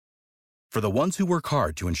For the ones who work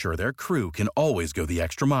hard to ensure their crew can always go the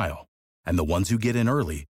extra mile, and the ones who get in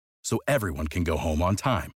early so everyone can go home on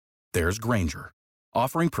time, there's Grainger,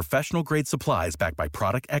 offering professional-grade supplies backed by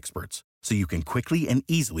product experts so you can quickly and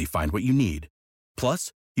easily find what you need.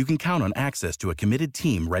 Plus, you can count on access to a committed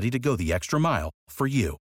team ready to go the extra mile for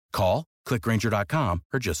you. Call, click Grainger.com,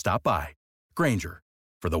 or just stop by. Grainger,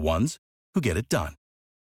 for the ones who get it done.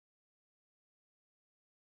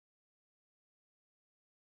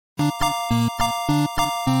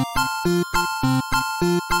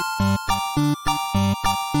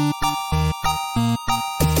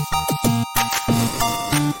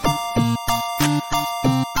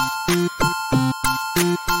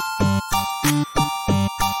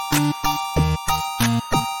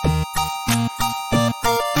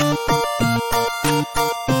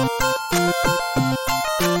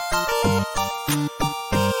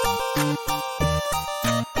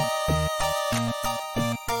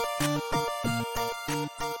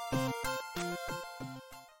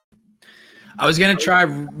 I was going to try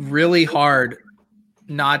really hard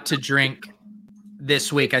not to drink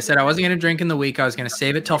this week. I said I wasn't going to drink in the week. I was going to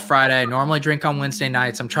save it till Friday. I normally drink on Wednesday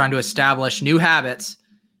nights. I'm trying to establish new habits.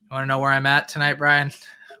 You want to know where I'm at tonight, Brian?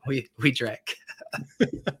 We drank.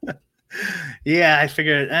 Yeah, I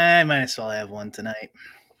figured I might as well have one tonight.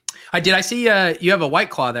 I see you have a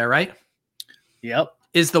White Claw there, right? Yep.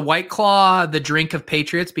 Is the White Claw the drink of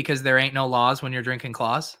patriots because there ain't no laws when you're drinking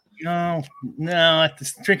claws? No,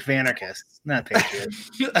 it's drink of anarchists, not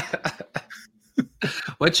patriots.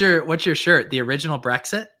 What's your shirt? The original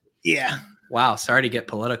Brexit? Yeah. Wow, sorry to get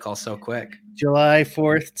political so quick. July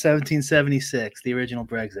 4th, 1776, the original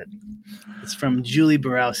Brexit. It's from Julie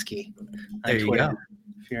Borowski. There you go.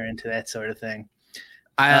 If you're into that sort of thing.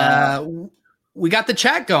 We got the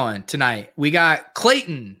chat going tonight. We got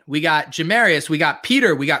Clayton, we got Jamarius, we got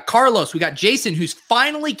Peter, we got Carlos, we got Jason, who's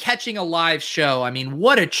finally catching a live show. I mean,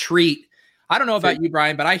 what a treat. I don't know about you,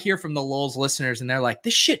 Brian, but I hear from the Lulz listeners and they're like,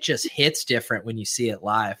 this shit just hits different when you see it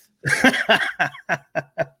live.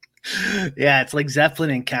 Yeah, it's like Zeppelin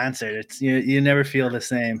in concert. It's you never feel the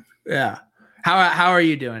same. Yeah. How are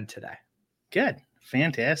you doing today? Good.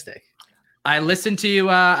 Fantastic. I listened to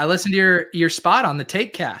your spot on the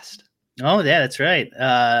Takecast. Oh yeah, that's right.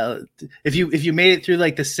 If you made it through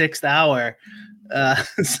like the 6th hour,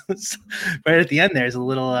 right at the end, there's a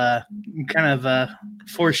little kind of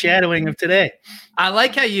foreshadowing of today. I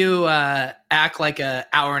like how you act like an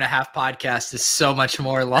hour and a half podcast is so much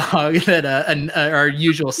more long than our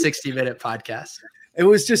usual 60-minute podcast. It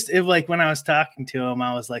was like when I was talking to him,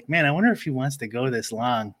 I was like, man, I wonder if he wants to go this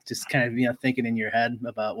long. Just kind of thinking in your head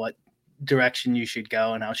about what direction you should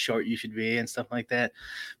go and how short you should be and stuff like that.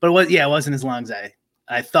 But it wasn't as long as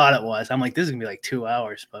I thought it was. I'm like, this is gonna be like 2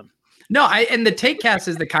 hours, but no, and the Takecast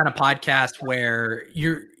is the kind of podcast where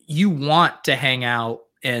you want to hang out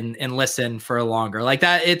and listen for longer. Like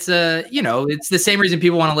that, it's it's the same reason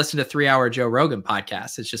people want to listen to 3-hour Joe Rogan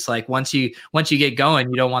podcasts. It's just like once you get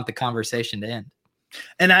going, you don't want the conversation to end.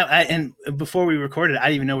 And and before we recorded, I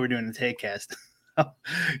didn't even know we were doing the Takecast.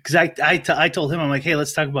 Because I told him, I'm like, hey,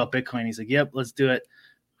 let's talk about Bitcoin. He's like, yep, let's do it.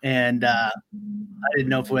 And I didn't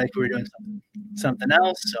know if we were doing something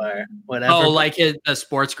else or whatever. Oh, like a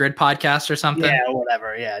Sports Grid podcast or something? Yeah, or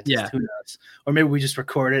whatever. Yeah, who knows? Or maybe we just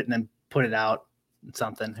record it and then put it out.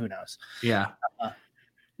 Something. Who knows? Yeah.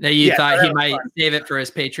 Now you thought he might save it for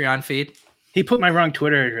his Patreon feed? He put my wrong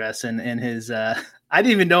Twitter address in his. I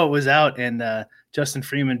didn't even know it was out, and Justin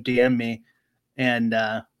Freeman DM'd me, and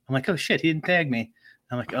I'm like, oh shit, he didn't tag me.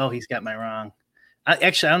 I'm like, oh, he's got my wrong.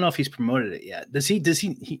 I don't know if he's promoted it yet. Does he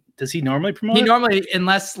normally promote it? He normally,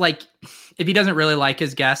 unless like if he doesn't really like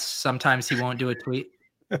his guests, sometimes he won't do a tweet.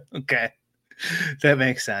 Okay, that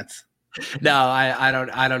makes sense. No,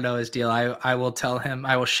 I don't know his deal. I will tell him.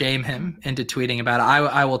 I will shame him into tweeting about it.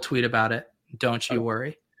 I will tweet about it. Don't you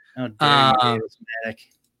worry. Oh, damn,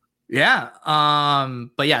 yeah.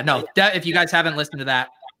 But yeah, no. If you guys haven't listened to that,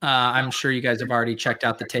 I'm sure you guys have already checked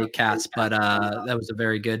out the Takecast. But that was a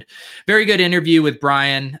very good interview with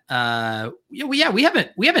Brian. We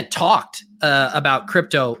haven't talked about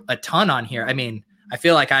crypto a ton on here. I mean, I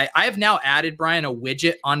feel like I have now added, Brian, a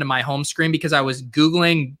widget onto my home screen because I was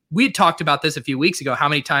Googling. We had talked about this a few weeks ago. How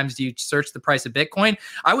many times do you search the price of Bitcoin?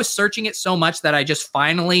 I was searching it so much that I just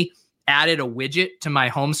finally added a widget to my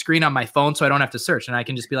home screen on my phone so I don't have to search. And I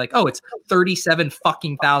can just be like, oh, it's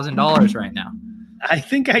 $37,000 right now. I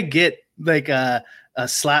think I get like a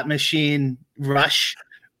slot machine rush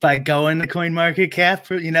by going to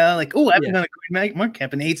CoinMarketCap, like, oh, I've been on a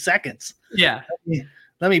CoinMarketCap in 8 seconds. Yeah.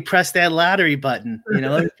 Let me press that lottery button.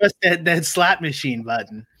 Let me press that slot machine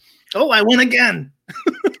button. Oh, I won again.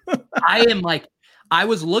 I I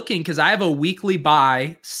was looking because I have a weekly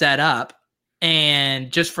buy set up,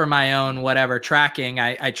 and just for my own whatever tracking,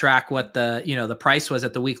 I track what the price was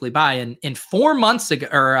at the weekly buy. And in 4 months ago,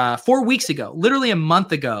 or 4 weeks ago, literally a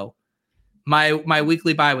month ago, my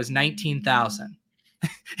weekly buy was 19,000.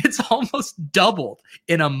 It's almost doubled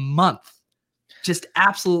in a month. Just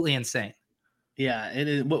absolutely insane. Yeah, it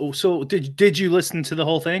is. So did you listen to the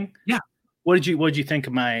whole thing? Yeah. What did you think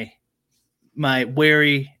of my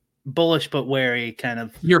wary, bullish but wary kind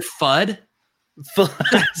of your FUD?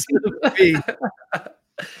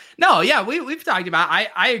 No, yeah, we've talked about.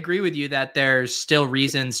 I agree with you that there's still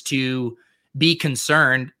reasons to be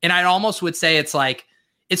concerned, and I almost would say it's like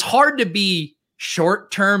it's hard to be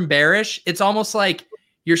short-term bearish. It's almost like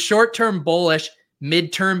you're short-term bullish,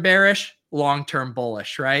 mid-term bearish, long-term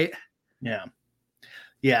bullish, right? Yeah.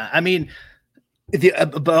 Yeah. I mean,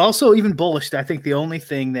 but also even bullish, I think the only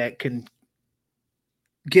thing that can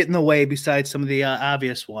get in the way besides some of the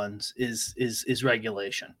obvious ones is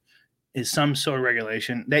regulation, is some sort of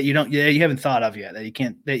regulation that you haven't thought of yet, that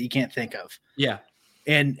you can't think of. Yeah.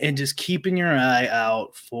 And just keeping your eye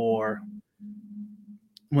out for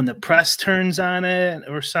when the press turns on it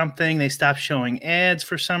or something, they stop showing ads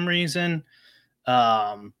for some reason.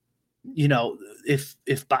 If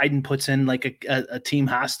Biden puts in like a team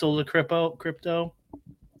hostile to crypto,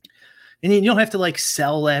 and you don't have to like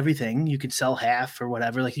sell everything. You could sell half or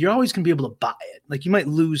whatever. Like you're always gonna be able to buy it. Like you might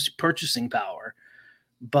lose purchasing power,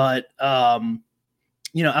 but I'm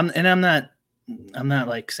not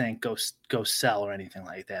like saying go sell or anything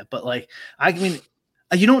like that. But like I mean,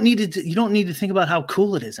 you don't need to think about how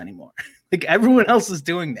cool it is anymore. Like everyone else is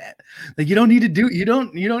doing that. Like you don't need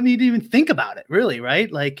to even think about it really,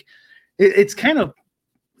 right? Like it's kind of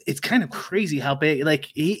crazy how big.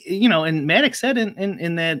 Like and Maddox said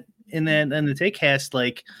in the take cast,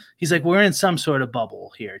 like he's like we're in some sort of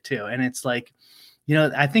bubble here too, and it's like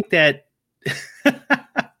I think that.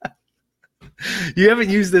 You haven't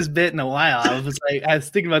used this bit in a while. I was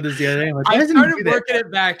thinking about this the other day. I started working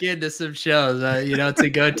it back into some shows. It's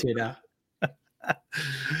a go-to now.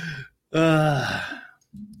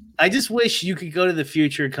 I just wish you could go to the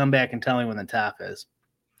future, come back, and tell me when the top is.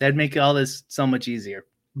 That'd make all this so much easier.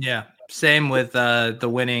 Yeah, same with the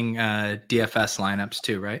winning DFS lineups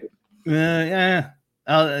too, right? Yeah,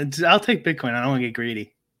 I'll take Bitcoin. I don't want to get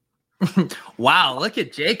greedy. Wow, look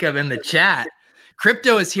at Jacob in the chat.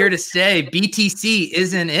 Crypto is here to stay. BTC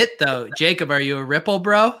isn't it though. Jacob, are you a Ripple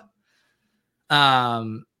bro?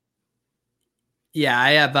 Yeah,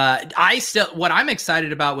 I have. What I'm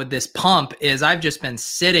excited about with this pump is I've just been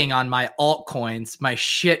sitting on my altcoins, my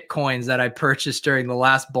shit coins that I purchased during the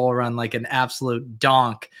last bull run like an absolute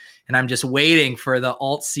donk. And I'm just waiting for the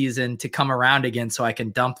alt season to come around again so I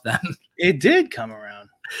can dump them. It did come around.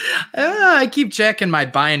 I keep checking my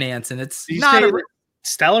Binance and it's not a...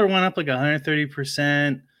 Stellar went up like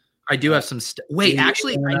 130%. I do have some. Wait,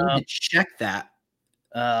 actually, I need to check that.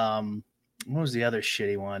 What was the other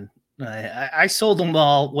shitty one? I sold them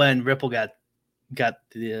all when Ripple got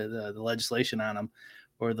the legislation on them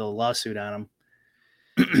or the lawsuit on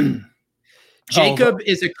them. Jacob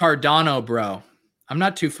is a Cardano bro. I'm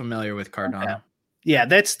not too familiar with Cardano. Okay. Yeah,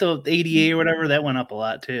 that's the ADA or whatever. That went up a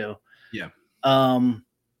lot too. Yeah. I'm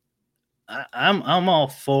all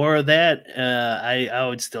for that. I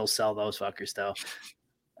would still sell those fuckers though.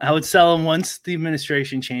 I would sell them once the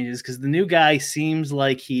administration changes because the new guy seems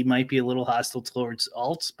like he might be a little hostile towards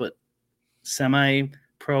alts, but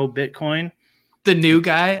semi-pro Bitcoin. The new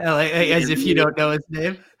guy, as if you don't know his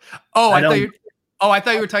name. Oh, I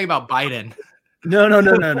thought you were talking about Biden. No.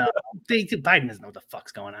 Biden doesn't know what the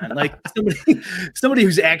fuck's going on. Like somebody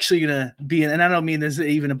who's actually gonna be in, and I don't mean this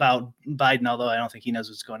even about Biden, although I don't think he knows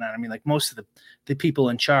what's going on. I mean, like most of the people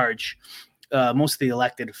in charge, most of the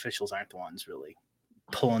elected officials aren't the ones really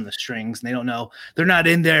pulling the strings, and they don't know. They're not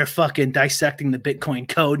in there fucking dissecting the Bitcoin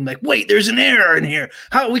code and like, wait, there's an error in here.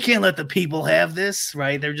 How we can't let the people have this,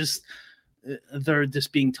 right? They're just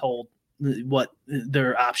being told what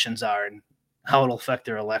their options are and how it'll affect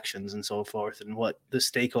their elections and so forth, and what the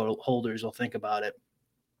stakeholders will think about it.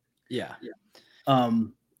 Yeah.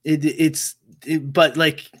 But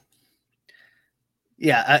like,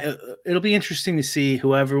 yeah, it'll be interesting to see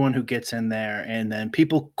everyone who gets in there, and then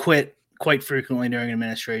people quit quite frequently during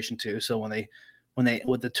administration too. So when they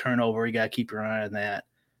with the turnover, you got to keep your eye on that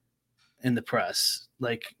in the press.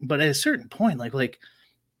 Like, but at a certain point, like,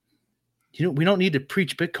 we don't need to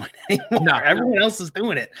preach Bitcoin anymore. No, everyone else is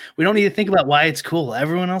doing it. We don't need to think about why it's cool.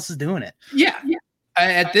 Everyone else is doing it. Yeah.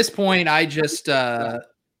 At this point, I just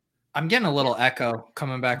I'm getting a little echo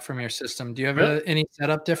coming back from your system. Do you have any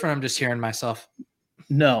setup different? I'm just hearing myself.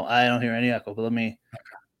 No, I don't hear any echo. But let me.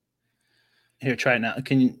 Here, try it now.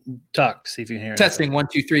 Can you talk? See if you can hear it. Testing 1,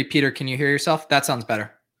 2, 3. Peter, can you hear yourself? That sounds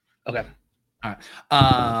better. Okay. All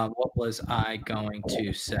right. What was I going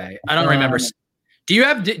to say? I don't remember. Do you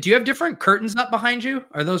have different curtains up behind you?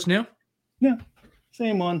 Are those new? Yeah,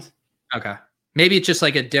 same ones. Okay. Maybe it's just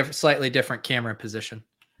like a slightly different camera position.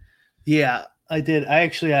 Yeah, I did. I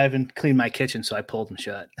haven't cleaned my kitchen, so I pulled them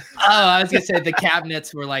shut. Oh, I was gonna say the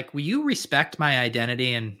cabinets were like, "Will you respect my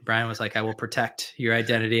identity?" And Brian was like, "I will protect your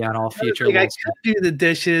identity on all future." I could do the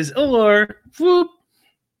dishes or whoop.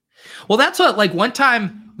 Well, that's what, like, one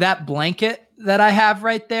time that blanket that I have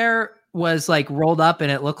right there was like rolled up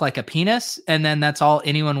and it looked like a penis. And then that's all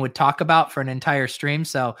anyone would talk about for an entire stream.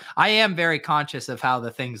 So I am very conscious of how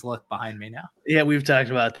the things look behind me now. Yeah, we've talked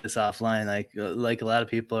about this offline. Like a lot of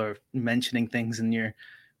people are mentioning things in your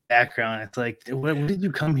background. It's like, what did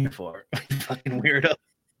you come here for? Fucking weirdo.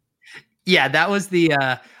 Yeah, that was the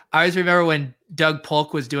I always remember when Doug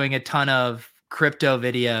Polk was doing a ton of crypto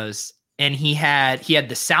videos and he had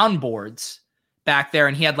the soundboards back there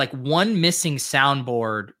and he had like one missing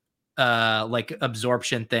soundboard like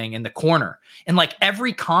absorption thing in the corner. And like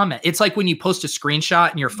every comment, it's like when you post a screenshot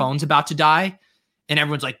and your phone's about to die and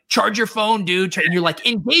everyone's like, charge your phone, dude. And you're like,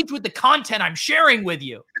 engage with the content I'm sharing with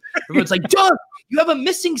you. Everyone's like, Doug, you have a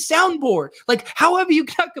missing soundboard. Like, however you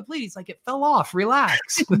got complete. He's like, it fell off.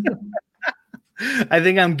 Relax. I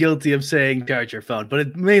think I'm guilty of saying charge your phone, but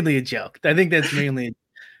it's mainly a joke. I think that's mainly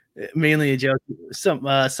a joke.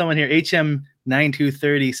 Someone here,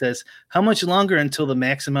 HM9230 says, how much longer until the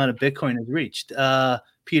max amount of Bitcoin is reached?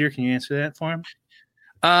 Peter, can you answer that for him?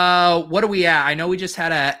 What are we at? I know we just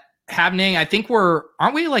had a happening. I think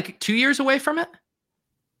aren't we like 2 years away from it?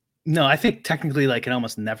 No, I think technically like it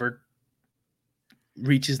almost never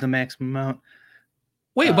reaches the maximum amount.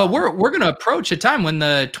 Wait, but we're going to approach a time when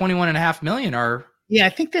the 21.5 million are. Yeah, I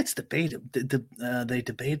think that's debated. They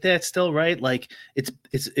debate that still, right? Like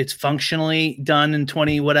it's functionally done in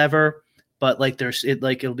 20 whatever, but like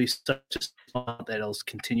it'll be such a small that it'll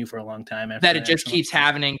continue for a long time. After that it just keeps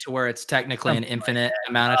happening to where it's technically an infinite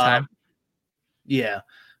amount of time. Yeah,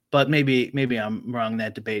 but maybe I'm wrong.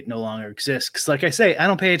 That debate no longer exists because, like I say, I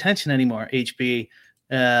don't pay attention anymore. HB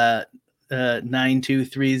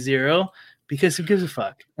 9230 because who gives a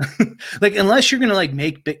fuck? Like unless you're gonna like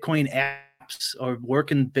make Bitcoin apps or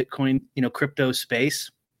work in Bitcoin, crypto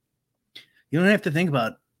space, you don't have to think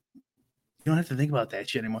about that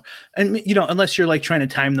shit anymore. And unless you're like trying to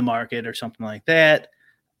time the market or something like that.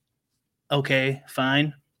 Okay,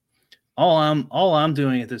 fine. All I'm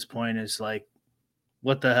doing at this point is like,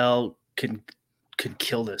 what the hell can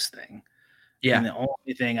kill this thing? Yeah. And the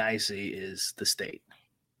only thing I see is the state.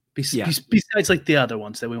 Besides like the other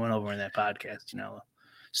ones that we went over in that podcast,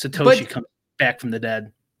 Satoshi comes back from the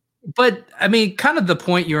dead. But I mean, kind of the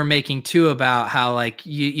point you were making too about how like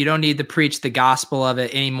you don't need to preach the gospel of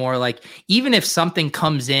it anymore. Like even if something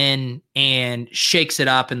comes in and shakes it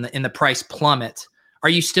up and the price plummets, are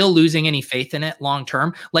you still losing any faith in it long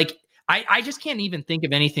term? Like I just can't even think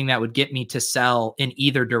of anything that would get me to sell in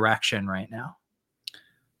either direction right now.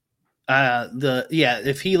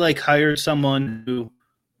 If he like hired someone who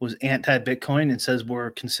was anti-Bitcoin and says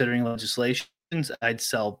we're considering legislations, I'd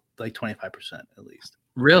sell like 25% at least.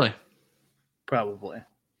 Really? Probably.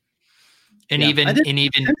 And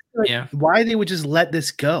yeah. Why they would just let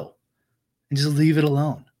this go and just leave it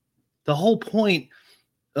alone. The whole point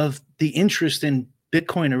of the interest in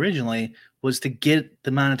Bitcoin originally was to get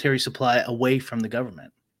the monetary supply away from the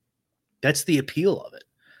government. That's the appeal of it.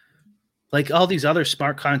 Like all these other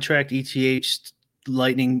smart contract, ETH,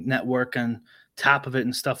 Lightning Network on top of it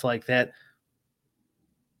and stuff like that.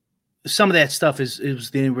 Some of that stuff was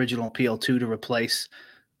the original appeal too, to replace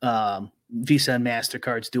Visa and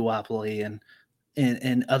MasterCard's duopoly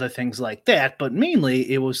and other things like that. But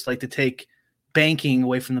mainly it was like to take banking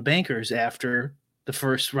away from the bankers after the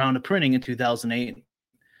first round of printing in 2008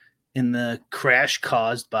 in the crash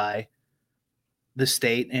caused by the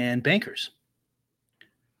state and bankers.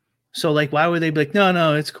 So like, why would they be like,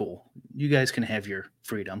 no, it's cool. You guys can have your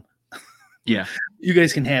freedom. Yeah. You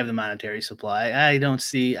guys can have the monetary supply. I don't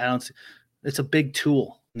see. It's a big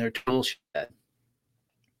tool and their tool shed.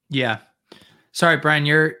 Yeah. Sorry, Brian,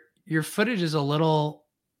 your footage is a little,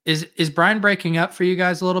 is Brian breaking up for you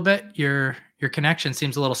guys a little bit? Your connection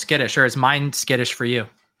seems a little skittish, or is mine skittish for you?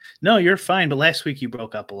 No, you're fine. But last week you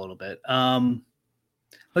broke up a little bit.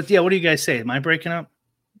 But yeah, what do you guys say? Am I breaking up?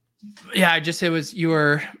 Yeah,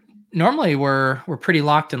 normally we're pretty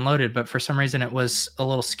locked and loaded, but for some reason it was a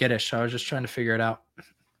little skittish. So I was just trying to figure it out.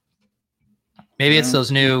 Maybe it's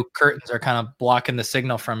those new curtains are kind of blocking the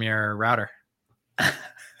signal from your router. I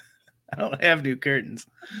don't have new curtains.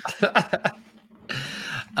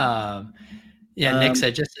 Yeah, Nick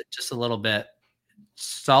said just a little bit.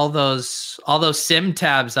 Just all those sim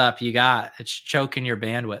tabs up you got. It's choking your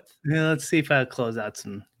bandwidth. Yeah, let's see if I'll close out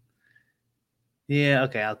some. Yeah,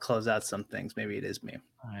 okay, I'll close out some things. Maybe it is me.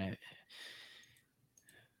 All right.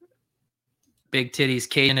 Big Titties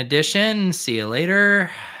Cajun edition. See you later.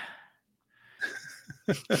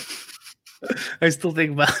 I still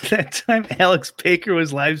think about that time Alex Baker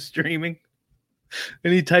was live streaming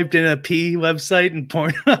and he typed in a P website and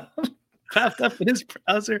porn popped up in his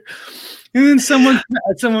browser. And then someone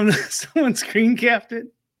screen capped it.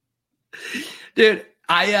 Dude,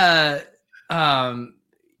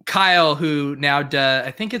 Kyle, who now does,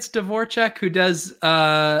 I think it's Dvorak, who does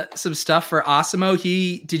some stuff for Osimo.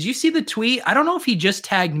 Did you see the tweet? I don't know if he just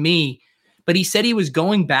tagged me, but he said he was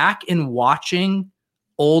going back and watching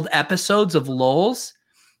old episodes of LOLs.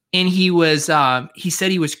 And he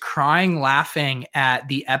said he was crying laughing at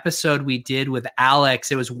the episode we did with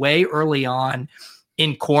Alex. It was way early on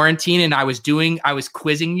in quarantine. And I was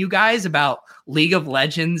quizzing you guys about League of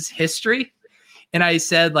Legends history. And I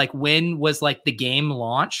said, like, when was like the game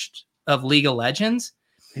launched of League of Legends?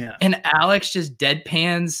 Yeah. And Alex just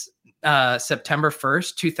deadpans September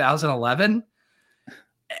 1st, 2011.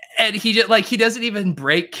 And he just he doesn't even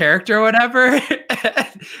break character or whatever.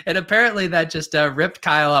 And apparently that just ripped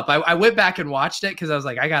Kyle up. I went back and watched it because I was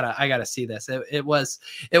like, I gotta see this. It was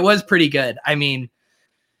pretty good. I mean,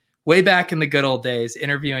 way back in the good old days,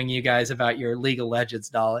 interviewing you guys about your League of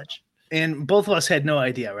Legends knowledge. And both of us had no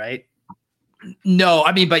idea, right? No,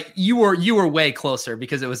 I mean, but you were way closer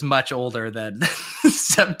because it was much older than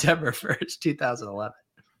September 1st, 2011.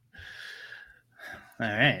 All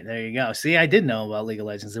right, there you go. See, I did know about League of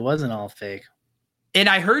Legends. It wasn't all fake. And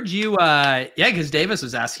I heard you, because Davis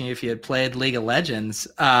was asking if you had played League of Legends.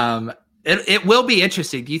 It will be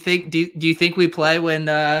interesting. Do you think we play when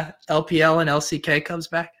LPL and LCK comes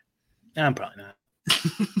back? I'm probably not.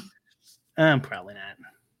 I'm probably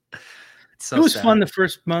not. So it was sad. fun the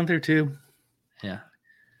first month or two. Yeah.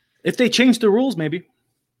 If they change the rules, maybe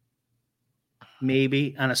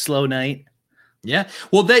on a slow night. Yeah.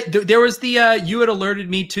 Well, there was the you had alerted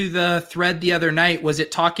me to the thread the other night. Was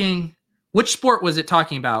it talking? Which sport was it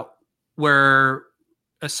talking about? Where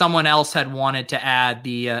someone else had wanted to add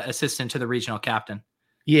the assistant to the regional captain?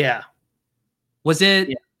 Yeah. Was it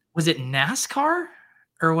NASCAR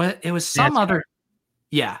or what? It was some NASCAR. other.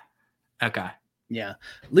 Yeah. Okay. Yeah.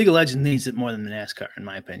 League of Legends needs it more than the NASCAR, in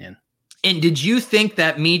my opinion. And did you think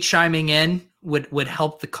that me chiming in would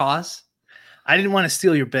help the cause? I didn't want to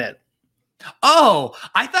steal your bit. Oh,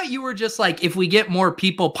 I thought you were just like, if we get more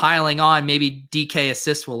people piling on, maybe DK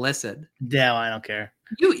Assist will listen. No, I don't care.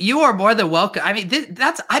 You are more than welcome. I mean,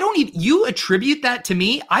 you attribute that to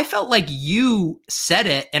me. I felt like you said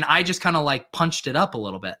it and I just kind of like punched it up a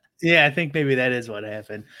little bit. Yeah, I think maybe that is what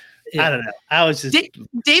happened. Yeah. I don't know. I was just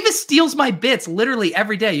Davis steals my bits literally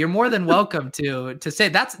every day. You're more than welcome to say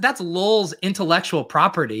that's Lowell's intellectual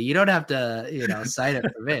property. You don't have to, cite it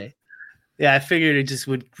for me. Yeah, I figured it just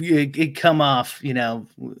it'd come off,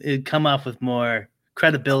 it'd come off with more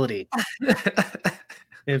credibility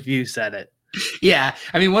if you said it. Yeah.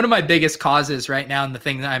 I mean, one of my biggest causes right now and the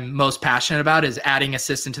thing that I'm most passionate about is adding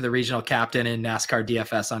assistant to the regional captain in NASCAR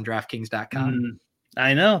DFS on DraftKings.com.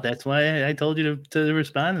 I know. That's why I told you to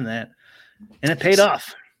respond to that. And it paid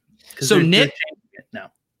off. So Nick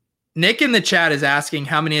in the chat is asking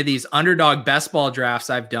how many of these underdog best ball drafts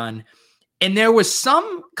I've done. And there was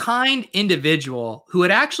some kind individual who had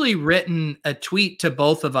actually written a tweet to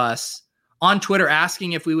both of us on Twitter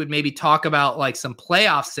asking if we would maybe talk about like some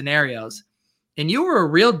playoff scenarios. And you were a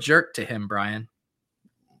real jerk to him, Brian.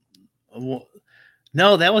 Well,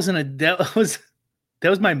 no, that was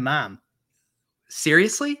my mom.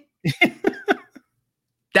 Seriously?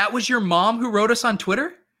 That was your mom who wrote us on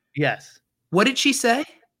Twitter? Yes. What did she say?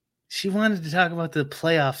 She wanted to talk about the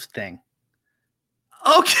playoff thing.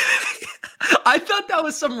 Okay. I thought that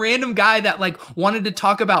was some random guy that like wanted to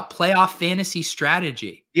talk about playoff fantasy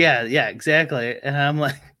strategy. Yeah, exactly. And I'm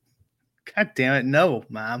like, God damn it. No,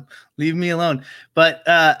 Mom, leave me alone. But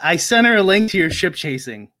I sent her a link to your ship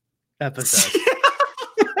chasing episode.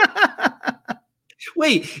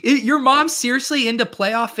 Wait, your mom's seriously into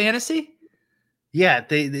playoff fantasy? Yeah,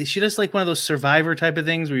 she does like one of those Survivor type of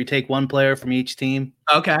things where you take one player from each team.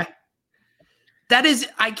 Okay.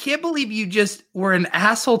 I can't believe you just were an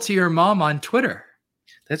asshole to your mom on Twitter.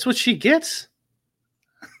 That's what she gets.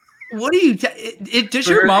 What do you, does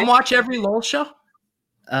your mom watch every LOL show?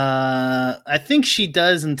 I think she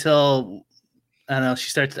does until, I don't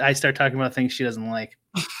know, I start talking about things she doesn't like.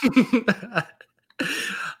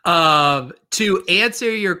 To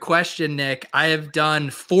answer your question, Nick, I have done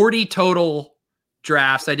 40 total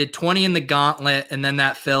drafts. I did 20 in the gauntlet, and then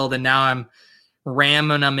that filled, and now I'm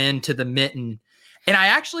ramming them into the mitten. And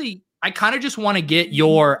I kind of just want to get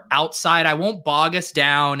your outside. I won't bog us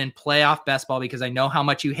down in playoff best ball because I know how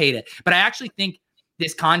much you hate it. But I actually think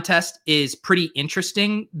this contest is pretty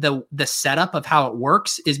interesting. The setup of how it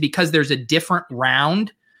works is because there's a different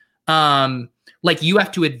round. Like you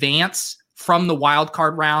have to advance from the wild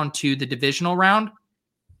card round to the divisional round.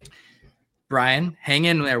 Brian, hang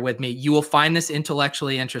in there with me. You will find this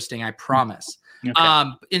intellectually interesting, I promise.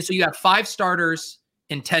 Okay. And so you have 5 starters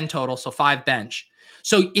and 10 total, so 5 bench.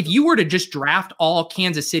 So if you were to just draft all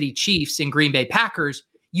Kansas City Chiefs and Green Bay Packers,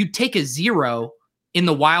 you'd take a 0 in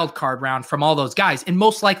the wild card round from all those guys and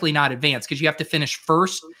most likely not advance because you have to finish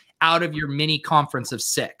first out of your mini conference of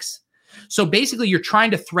 6. So basically you're trying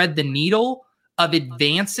to thread the needle of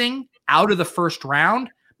advancing out of the first round,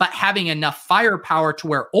 but having enough firepower to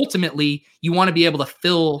where ultimately you want to be able to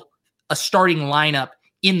fill a starting lineup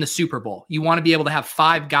in the Super Bowl. You want to be able to have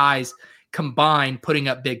 5 guys combined putting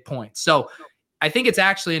up big points. So I think it's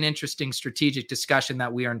actually an interesting strategic discussion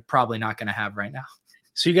that we are probably not going to have right now.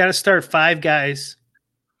 So you got to start 5 guys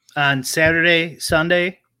on Saturday,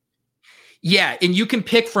 Sunday. Yeah, and you can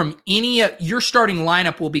pick from any. Your starting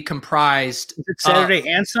lineup will be comprised. Is it Saturday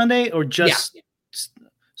and Sunday, or just? Yeah.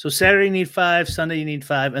 So Saturday you need 5, Sunday you need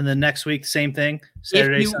 5, and then next week same thing.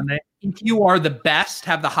 Saturday, Sunday. If you are the best,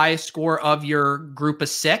 have the highest score of your group of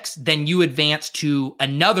 6, then you advance to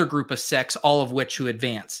another group of 6, all of which who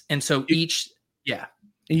advance, and so each. Yeah.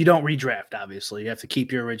 And you don't redraft, obviously. You have to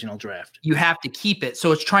keep your original draft. You have to keep it.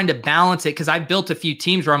 So it's trying to balance it because I've built a few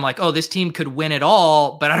teams where I'm like, oh, this team could win it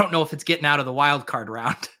all, but I don't know if it's getting out of the wild card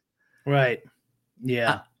round. Right.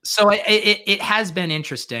 Yeah. So it has been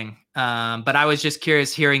interesting. But I was just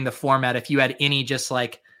curious hearing the format, if you had any just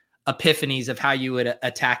like epiphanies of how you would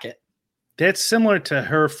attack it. That's similar to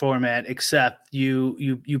her format, except you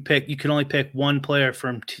can only pick one player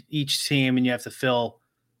from each team and you have to fill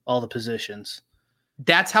all the positions.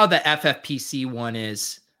 That's how the FFPC one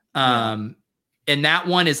is. And that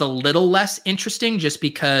one is a little less interesting just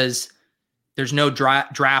because there's no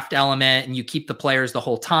draft element and you keep the players the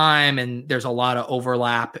whole time. And there's a lot of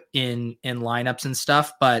overlap in lineups and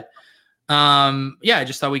stuff. But yeah, I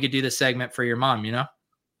just thought we could do this segment for your mom, you know?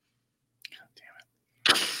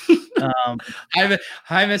 God damn it.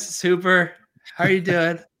 Hi, Mrs. Hooper. How are you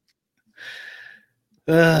doing?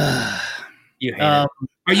 You hate it.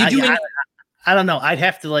 Are you doing? I don't know. I'd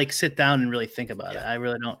have to like sit down and really think about it. I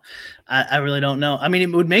really don't. I really don't know. I mean,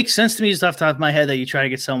 it would make sense to me just off the top of my head that you try to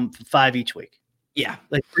get some 5 each week. Yeah,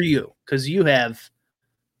 like for you, because you have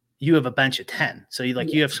a bench of 10, so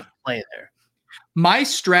you have some play there. My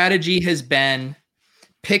strategy has been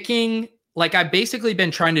picking. Like I've basically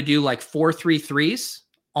been trying to do like 4-3-3s,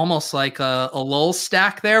 almost like a lull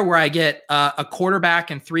stack there, where I get a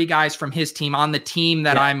quarterback and 3 guys from his team on the team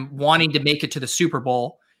that I'm wanting to make it to the Super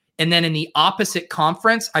Bowl. And then in the opposite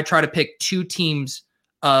conference, I try to pick 2 teams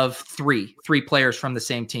of 3 players from the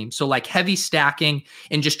same team. So like heavy stacking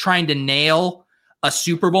and just trying to nail a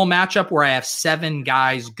Super Bowl matchup where I have 7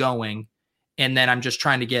 guys going. And then I'm just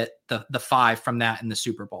trying to get the 5 from that in the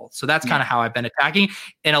Super Bowl. So that's kind of how I've been attacking.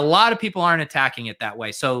 And a lot of people aren't attacking it that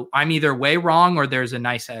way. So I'm either way wrong or there's a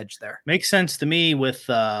nice edge there. Makes sense to me with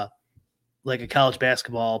like a college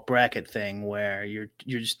basketball bracket thing where you're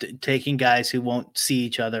just taking guys who won't see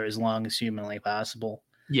each other as long as humanly possible.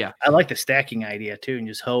 Yeah. I like the stacking idea too, and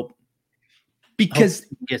just hope because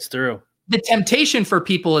it gets through. The temptation for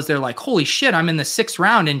people is they're like, holy shit, I'm in the 6th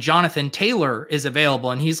round and Jonathan Taylor is available.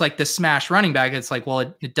 And he's like the smash running back. It's like, well,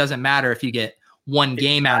 it doesn't matter if you get one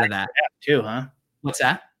game out of that too, huh? What's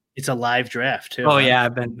that? It's a live draft too. Oh yeah,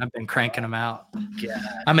 I've been cranking them out. God.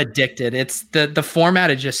 I'm addicted. It's the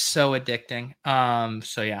format is just so addicting.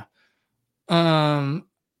 So yeah.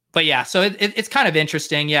 But yeah, so it's kind of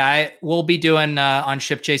interesting. Yeah, we'll be doing on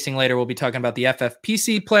Ship Chasing later. We'll be talking about the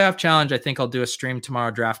FFPC Playoff Challenge. I think I'll do a stream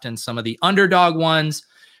tomorrow drafting some of the underdog ones.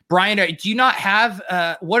 Brian, do you not have?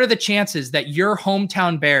 What are the chances that your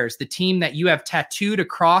hometown Bears, the team that you have tattooed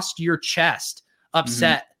across your chest,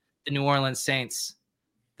 upset the New Orleans Saints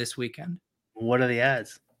this weekend? What are the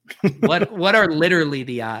odds? What are literally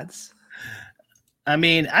the odds? I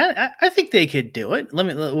mean, I think they could do it.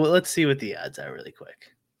 Let's see what the odds are really quick.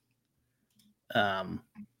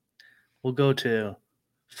 We'll go to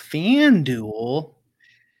FanDuel.com.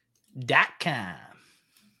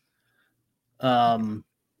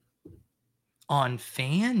 On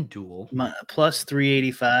FanDuel, plus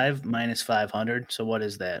 385 minus 500. So what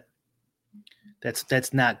is that?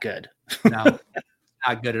 That's not good. No,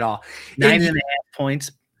 not good at all. 9.5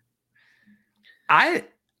 points. I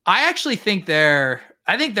actually think I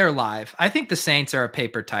I think they're live. I think the Saints are a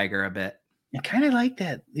paper tiger a bit. I kind of like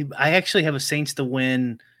that. I actually have a Saints to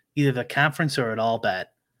win either the conference or at all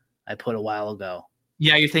bet I put a while ago.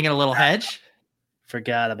 Yeah, you're thinking a little hedge?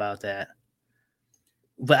 Forgot about that.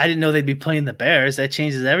 But I didn't know they'd be playing the Bears. That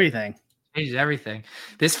changes everything. Changes everything.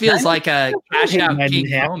 This feels like a cash out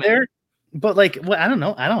king moment. There, but like, well, I don't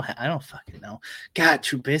know. I don't fucking know. God,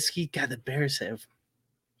 Trubisky. God, the Bears have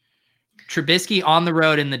Trubisky on the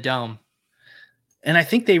road in the Dome. And I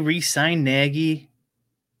think they re-signed Nagy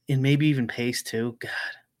and maybe even Pace too. God,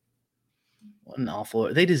 what an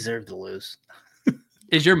awful. They deserve to lose.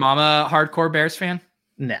 Is your mama a hardcore Bears fan?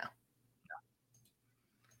 No.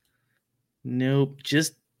 Nope.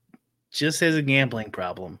 Just has a gambling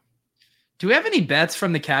problem. Do we have any bets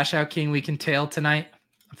from the Cash Out King we can tail tonight?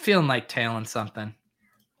 I'm feeling like tailing something.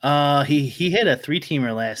 He hit a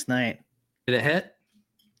 3-teamer last night. Did it hit?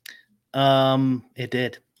 It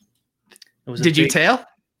did. It was. Did you tail?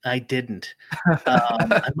 I didn't.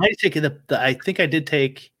 I might take it. I think I did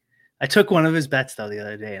take. I took one of his bets though the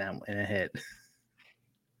other day, and it hit.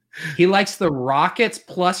 He likes the Rockets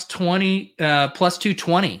plus 20, plus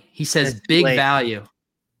 220. He says it's big value.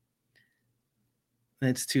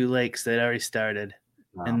 It's too late because they already started,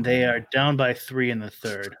 and they are down by 3 in the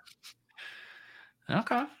third.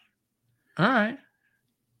 Okay, all right.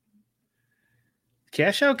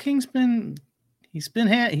 Cash Out King's been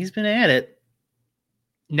at it.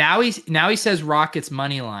 Now he says Rockets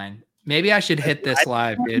money line. Maybe I should hit this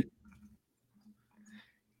live, dude.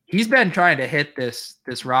 He's been trying to hit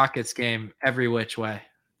this Rockets game every which way.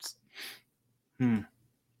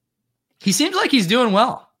 He seems like he's doing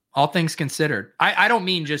well, all things considered. I don't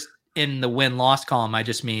mean just in the win-loss column. I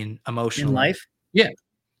just mean emotionally. In life? Yeah.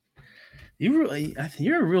 You're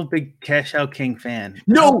a real big Cash Out King fan.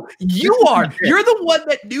 No, you are. You're the one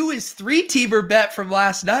that knew his 3-teamer bet from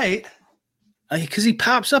last night. Because he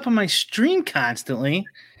pops up on my stream constantly.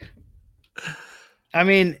 I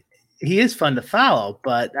mean, he is fun to follow,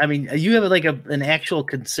 but I mean, you have like an actual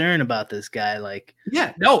concern about this guy, like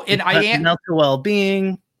and I am mental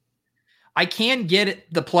well-being. I can get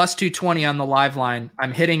the plus 220 on the live line.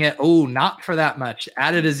 I'm hitting it. Oh, not for that much.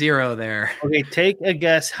 Added a 0 there. Okay, take a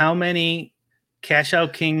guess how many Cash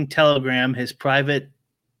Out King Telegram, his private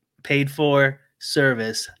paid for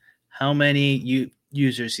service, how many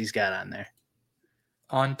users he's got on there.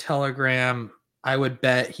 On Telegram, I would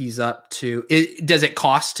bet he's up to does it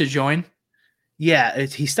cost to join? Yeah,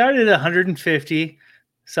 he started at 150.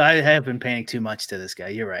 So I have been paying too much to this guy.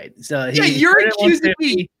 You're right. So you're accusing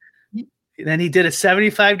me. Then he did a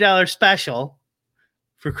 $75 special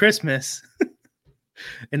for Christmas.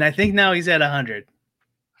 And I think now he's at 100.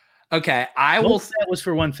 Okay. That was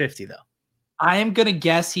for 150 though. I am going to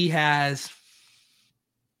guess he has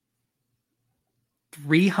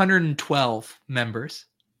 312 members.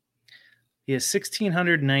 He has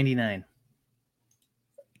 1,699.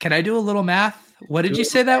 Can I do a little math? What did you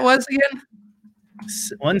say that was again?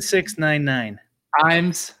 1699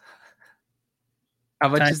 times. How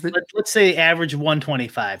much is it? Let's say average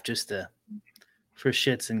 125 just for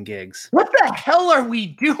shits and gigs. What the hell are we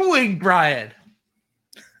doing, Brian?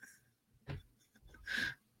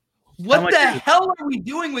 What the hell are we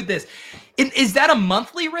doing with this? Is that a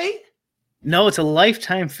monthly rate? No, it's a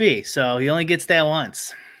lifetime fee. So he only gets that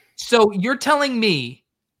once. So you're telling me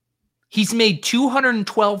he's made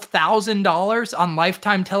 $212,000 on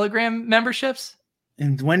lifetime Telegram memberships?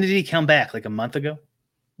 And when did he come back? Like a month ago?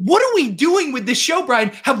 What are we doing with this show, Brian?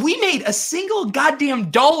 Have we made a single goddamn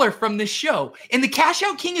dollar from this show? And the Cash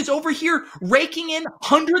Out King is over here raking in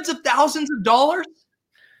hundreds of thousands of dollars?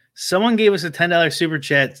 Someone gave us a $10 super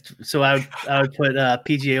chat, so I would put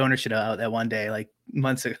PGA ownership out that one day, like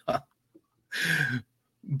months ago.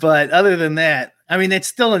 But other than that, I mean, it's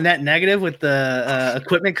still a net negative with the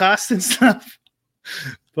equipment costs and stuff.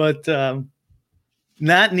 But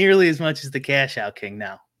not nearly as much as the Cash Out King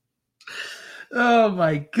now. Oh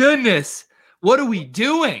my goodness. What are we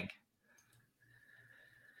doing?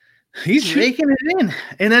 He's raking it in.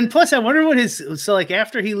 And then plus I wonder what so like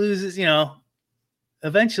after he loses,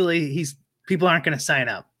 eventually people aren't going to sign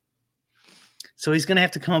up. So he's going to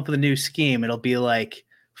have to come up with a new scheme. It'll be like,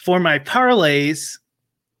 for my parlays,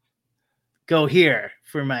 go here.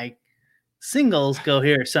 For my singles, go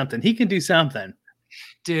here or something. He can do something.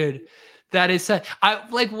 Dude, that is I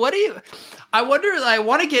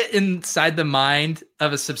want to get inside the mind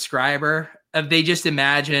of a subscriber. If they just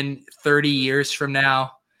imagine 30 years from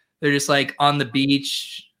now, they're just like on the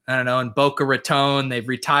beach, I don't know, in Boca Raton, they've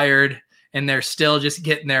retired and they're still just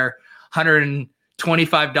getting their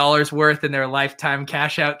 $125 worth in their lifetime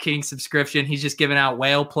Cash Out King subscription. He's just giving out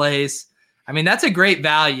whale plays. I mean, that's a great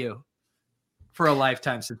value. for a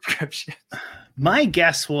lifetime subscription. My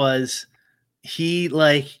guess was he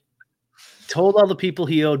told all the people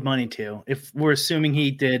he owed money to, if we're assuming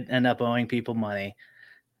he did end up owing people money.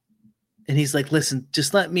 And he's like, listen,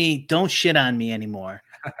 just don't shit on me anymore.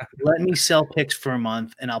 Let me sell picks for a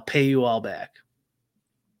month and I'll pay you all back.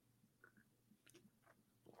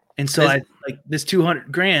 And so this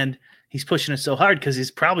 $200,000, he's pushing it so hard because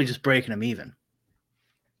he's probably just breaking them even.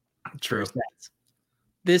 True.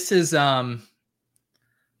 This is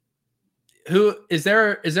who is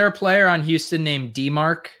there a player on Houston named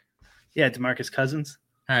DeMarc? Yeah, DeMarcus Cousins.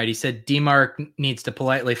 All right, he said DeMarc needs to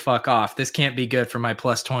politely fuck off. This can't be good for my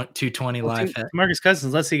plus 220 live hit. DeMarcus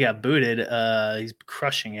Cousins, unless he got booted, he's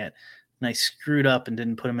crushing it. And I screwed up and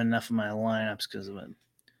didn't put him in enough of my lineups because of an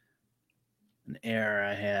error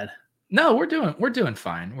I had. No, we're doing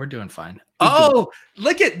fine. We're doing fine. Oh,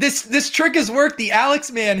 look at this. This trick has worked. The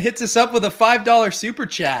Alex man hits us up with a $5 super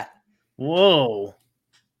chat. Whoa.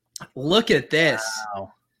 Look at this.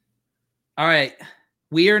 Wow. All right.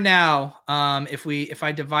 We are now, if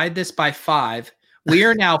I divide this by 5, we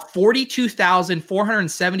are now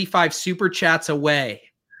 42,475 super chats away.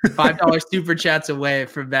 $5 super chats away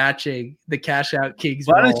from matching the Cash Out Kings.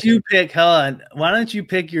 Why don't you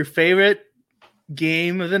pick your favorite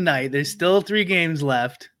game of the night? There's still 3 games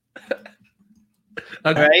left.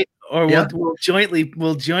 Okay. Right? Or we'll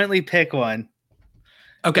jointly pick one.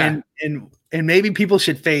 Okay. And maybe people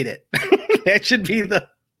should fade it. That should be the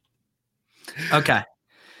Okay.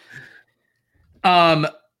 All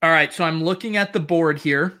right, so I'm looking at the board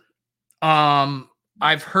here.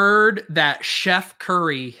 I've heard that Chef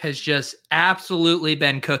Curry has just absolutely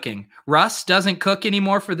been cooking. Russ doesn't cook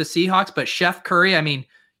anymore for the Seahawks, but Chef Curry, I mean,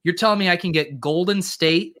 you're telling me I can get Golden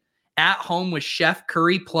State at home with Chef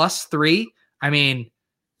Curry +3? I mean,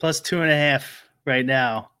 +2.5 right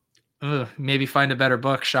now. Maybe find a better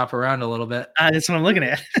book, shop around a little bit. That's what I'm looking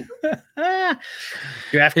at.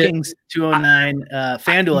 DraftKings 209,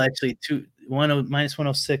 FanDuel actually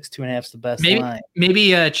 -106, 2.5 is the best line.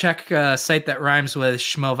 Maybe check a site that rhymes with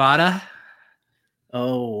Schmovada.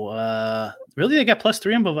 Oh, really? They got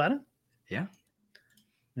 +3 on Bovada? Yeah.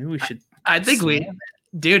 Maybe we should. I think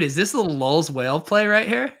dude, is this the Lulz whale play right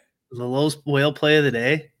here? The Lulz whale play of the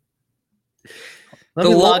day. They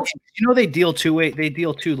deal they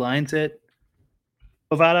deal 2 lines at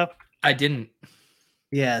Bovada. I didn't.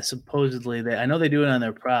 Yeah, supposedly I know they do it on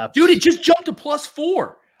their props. Dude, it just jumped to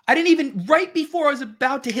 +4. I didn't even right before I was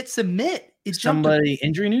about to hit submit. Somebody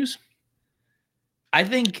injury news? I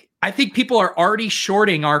think people are already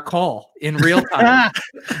shorting our call in real time.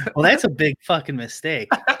 Well, that's a big fucking mistake.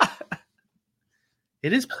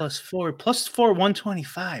 It is +4, +4,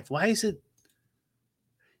 125. Why is it?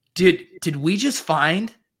 Did we just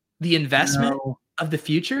find the investment of the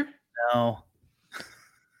future? No.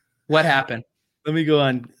 What happened? Let me go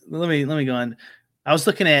on. Let me go on. I was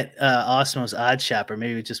looking at Osmo's Odd Shopper.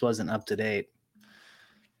 Maybe it just wasn't up to date.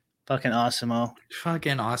 Fucking Osmo.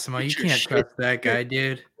 Fucking Osmo. You can't trust that guy,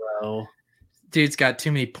 dude. Bro. Dude's got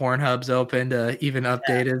too many Pornhubs open to even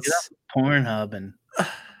update his Pornhub and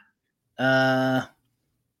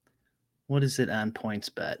what is it on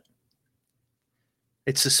PointsBet?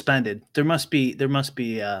 It's suspended. There must be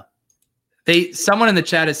someone in the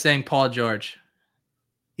chat is saying Paul George.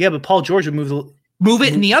 Yeah, but Paul George would move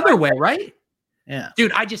it in the other way, right? Yeah.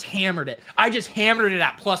 Dude, I just hammered it. at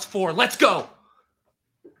 +4. Let's go.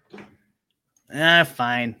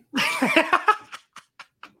 Fine.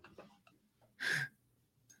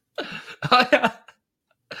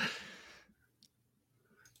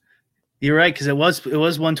 You're right, because it was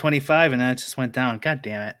 125 and then it just went down. God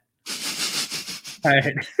damn it. All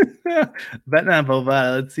right. Betting on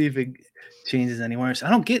Bovada. Let's see if it changes any worse. I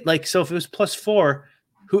don't get so if it was +4,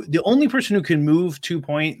 the only person who can move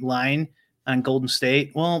 2-point line on Golden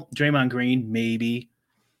State, well, Draymond Green, maybe,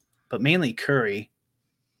 but mainly Curry.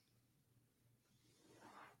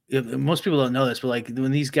 Most people don't know this, but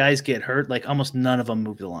when these guys get hurt, almost none of them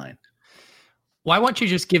move the line. Why won't you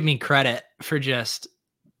just give me credit for just,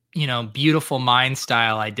 beautiful mind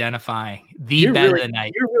style identifying the bet of the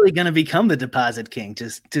night? You're really going to become the deposit king,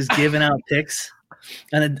 just giving out picks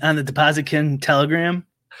on the deposit king Telegram.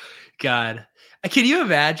 God, can you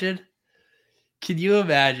imagine?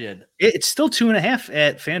 It's still 2.5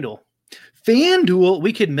 at FanDuel. FanDuel,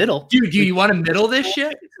 we could middle. Dude, do you want to middle this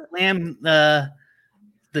shit? Slam the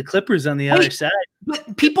Clippers on the other side.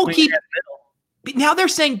 But people now they're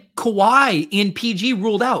saying Kawhi in PG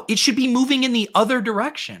ruled out. It should be moving in the other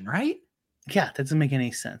direction, right? Yeah, that doesn't make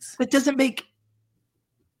any sense. That doesn't make.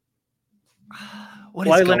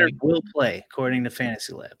 Kawhi Leonard will play, according to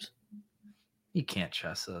Fantasy Labs. You can't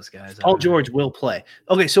trust those guys. Paul George will play.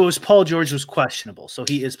 Okay, so it was Paul George was questionable, so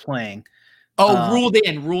he is playing. Ruled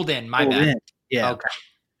in. My bad. Yeah. Okay.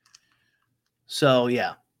 So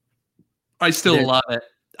yeah, I still love it.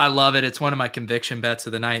 I love it. It's one of my conviction bets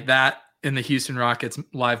of the night. That in the Houston Rockets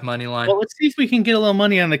live money line. Well, let's see if we can get a little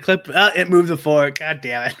money on the clip. It moved the fork. God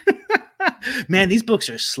damn it. Man, these books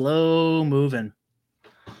are slow moving.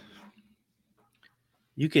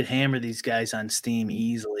 You could hammer these guys on Steam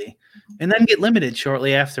easily and then get limited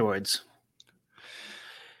shortly afterwards.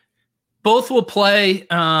 Both will play.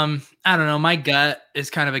 I don't know. My gut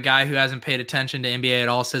is kind of a guy who hasn't paid attention to NBA at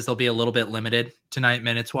all, says they'll be a little bit limited tonight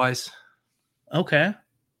minutes wise. Okay.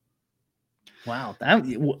 Wow.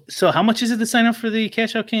 So how much is it to sign up for the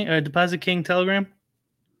Cash Out King or Deposit King Telegram?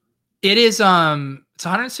 It is it's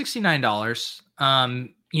 $169.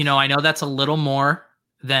 I know that's a little more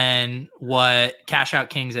than what Cash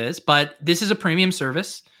Out Kings is, but this is a premium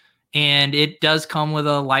service and it does come with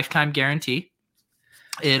a lifetime guarantee.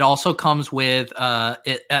 It also comes with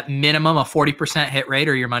at minimum a 40% hit rate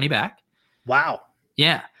or your money back. Wow.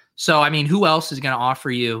 Yeah. So, I mean, who else is going to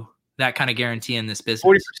offer you that kind of guarantee in this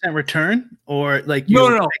business? 40% return or like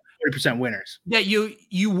no. 40% winners? Yeah,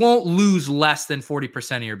 you won't lose less than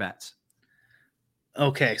 40% of your bets.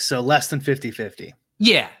 Okay, so less than 50-50.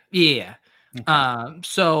 Yeah. Okay.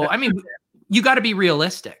 So, I mean, you got to be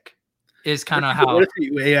realistic is kind of how. What if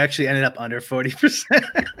you actually ended up under 40%?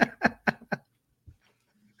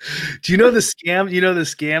 Do you know the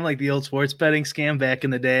scam? Like the old sports betting scam back in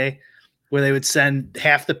the day where they would send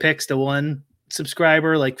half the picks to one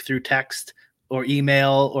subscriber, like through text or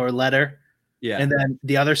email or letter. Yeah. And then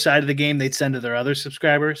the other side of the game, they'd send to their other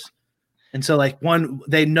subscribers. And so like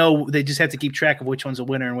they just have to keep track of which one's a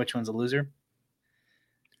winner and which one's a loser.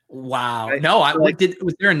 Wow. Right? No,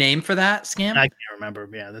 was there a name for that scam? I can't remember.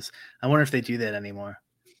 Yeah. I wonder if they do that anymore.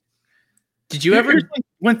 Did you ever?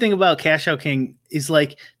 One thing about Cash Out King is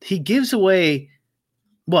like he gives away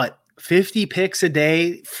 50 picks a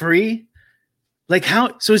day free. Like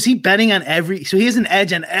how? So is he betting on so he has an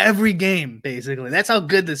edge on every game basically. That's how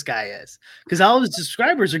good this guy is because all of his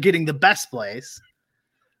subscribers are getting the best plays,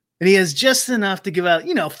 and he has just enough to give out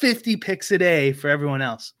 50 picks a day for everyone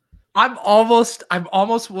else. I'm almost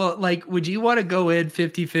would you want to go in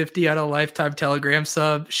 50-50 on a lifetime Telegram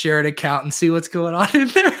sub, share an account and see what's going on in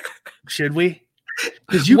there? Should we?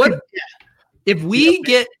 Because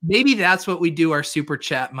maybe that's what we do our super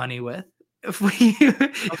chat money with. If we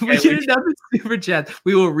get enough super chats,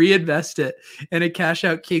 we will reinvest it in a Cash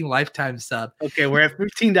Out King lifetime sub. Okay, we're at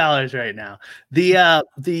 $15 right now.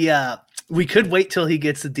 We could wait till he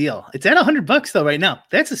gets the deal. It's at $100 though right now.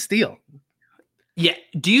 That's a steal. Yeah.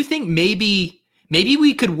 Do you think maybe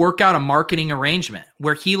we could work out a marketing arrangement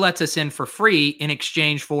where he lets us in for free in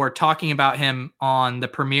exchange for talking about him on the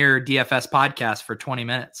premier DFS podcast for 20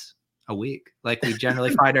 minutes a week, like we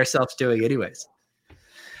generally find ourselves doing anyways?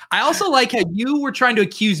 I also like how you were trying to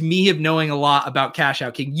accuse me of knowing a lot about Cash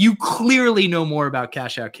Out King. You clearly know more about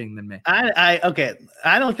Cash Out King than me. Okay.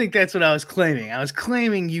 I don't think that's what I was claiming. I was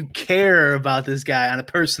claiming you care about this guy on a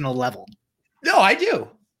personal level. No, I do.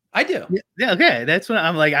 Yeah, okay. That's what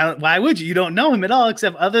I'm like. Why would you? You don't know him at all,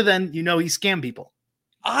 except other than he scam people.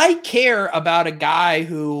 I care about a guy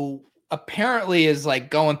who apparently is like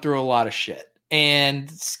going through a lot of shit, and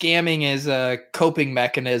scamming is a coping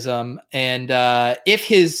mechanism. And if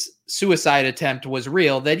his suicide attempt was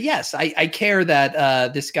real, then yes, I care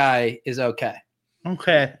that this guy is okay.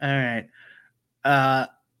 Okay, all right.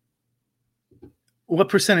 What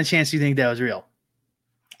percentage chance do you think that was real?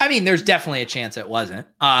 I mean, there's definitely a chance it wasn't.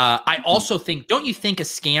 I also think, don't you think a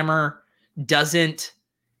scammer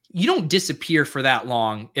you don't disappear for that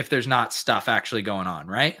long if there's not stuff actually going on,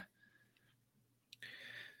 right?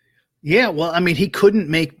 Yeah. Well, I mean, he couldn't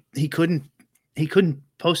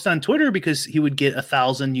post on Twitter because he would get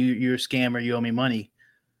 1,000 you're a scammer, you owe me money.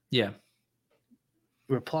 Yeah.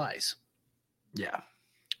 Replies. Yeah.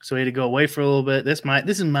 So he had to go away for a little bit. This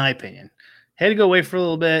is my opinion. Had to go away for a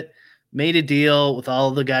little bit. Made a deal with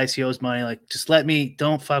all the guys he owes money. Like, just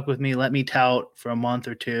don't fuck with me. Let me tout for a month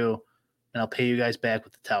or two, and I'll pay you guys back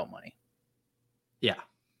with the tout money. Yeah.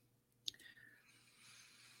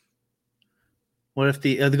 What if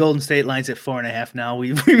the Golden State line's at 4.5 now?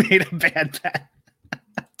 We made a bad bet.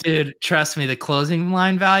 Dude, trust me, the closing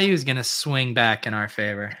line value is going to swing back in our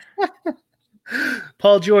favor.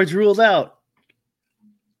 Paul George ruled out.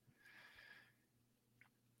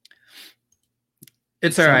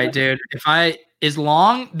 It's all right, dude.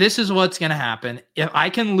 This is what's going to happen. If I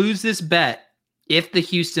can lose this bet, if the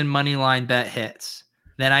Houston money line bet hits,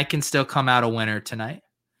 then I can still come out a winner tonight.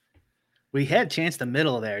 We had chance the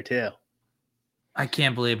middle there too. I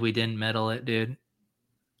can't believe we didn't middle it, dude.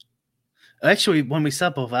 Actually, when we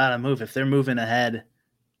saw Bovada move, if they're moving ahead,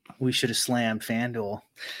 we should have slammed FanDuel.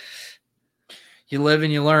 You live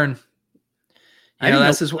and you learn. I didn't know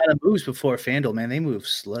Bovada moves before FanDuel, man. They move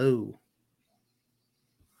slow.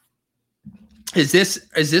 Is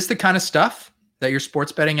this the kind of stuff that your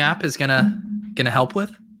sports betting app is gonna help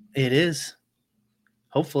with? It is.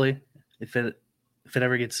 Hopefully, if it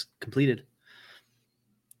ever gets completed.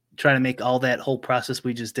 Try to make all that whole process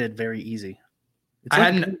we just did very easy. It's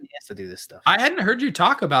has to do this stuff. I hadn't heard you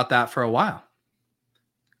talk about that for a while.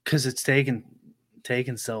 Because it's taken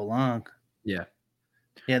so long. Yeah.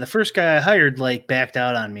 Yeah, the first guy I hired backed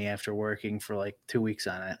out on me after working for 2 weeks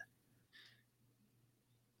on it.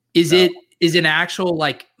 Is an actual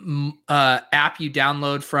app you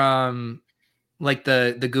download from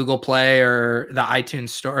the Google Play or the iTunes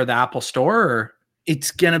store or the Apple store? Or?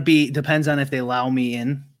 It's gonna be depends on if they allow me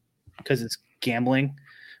in because it's gambling.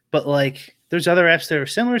 But there's other apps that are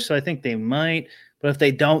similar, so I think they might. But if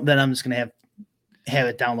they don't, then I'm just gonna have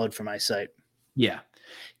it download for my site. Yeah.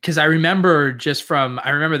 Because I remember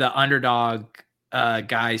the Underdog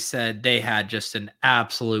guy said they had just an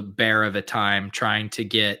absolute bear of a time trying to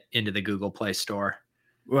get into the Google Play store.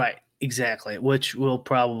 Right, exactly. Which will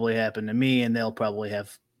probably happen to me, and they'll probably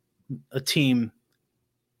have a team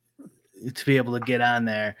to be able to get on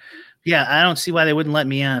there. Yeah, I don't see why they wouldn't let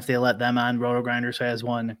me on if they let them on. Roto Grinders has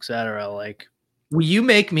one, etc. Will you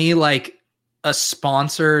make me a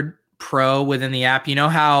sponsored pro within the app? You know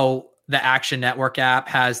how the Action Network app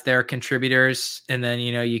has their contributors and then,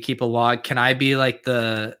 you keep a log. Can I be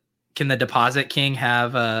can the Deposit King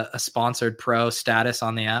have a sponsored pro status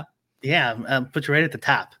on the app? Yeah. Put you right at the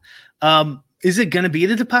top. Is it going to be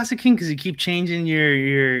the Deposit King? Cause you keep changing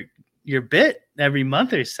your bit every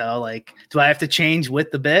month or so. Do I have to change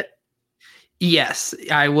with the bit? Yes,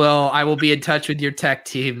 I will. I will be in touch with your tech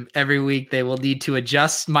team every week. They will need to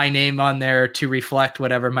adjust my name on there to reflect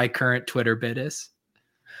whatever my current Twitter bit is.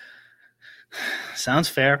 Sounds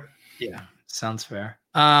fair. Yeah, sounds fair.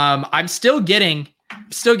 I'm still getting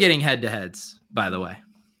head to heads, by the way.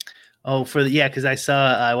 Oh, because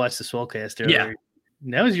I watched the Swolecast earlier.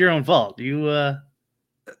 Yeah, that was your own fault. You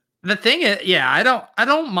the thing is, yeah, I don't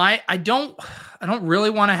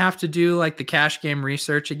really want to have to do the cash game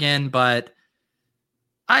research again, but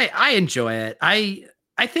I enjoy it. I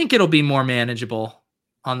think it'll be more manageable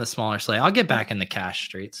on the smaller slate. I'll get back in the cash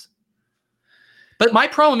streets. But my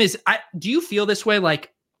problem is, do you feel this way? I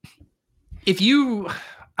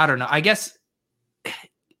don't know, I guess,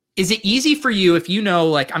 is it easy for you if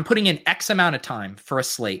I'm putting in X amount of time for a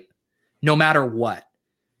slate, no matter what?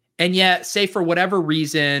 And yet, say for whatever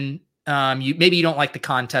reason, maybe you don't like the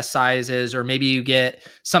contest sizes, or maybe you get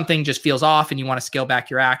something just feels off and you want to scale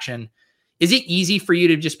back your action. Is it easy for you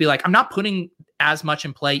to just be I'm not putting as much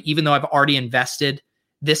in play, even though I've already invested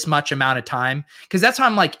this much amount of time? Because that's how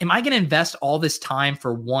I'm am I going to invest all this time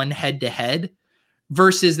for one head-to-head?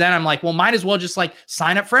 Versus then I'm well, might as well just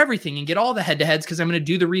sign up for everything and get all the head-to-heads because I'm going to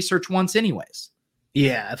do the research once anyways.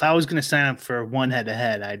 Yeah, if I was going to sign up for one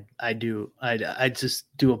head-to-head, I'd just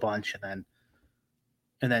do a bunch and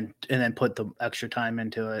then put the extra time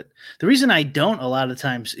into it. The reason I don't a lot of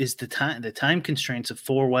times is the time constraints of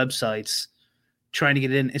 4 websites trying to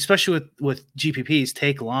get in, especially with GPPs,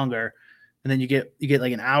 take longer. And then you get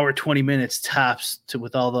an hour, 20 minutes tops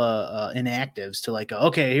with all the inactives to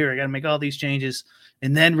okay, here, I got to make all these changes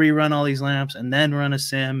and then rerun all these laps and then run a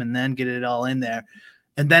sim and then get it all in there.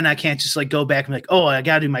 And then I can't just go back and oh, I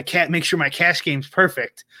got to do make sure my cash game's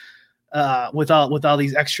perfect with all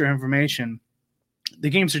these extra information. The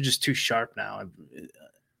games are just too sharp now.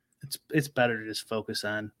 It's better to just focus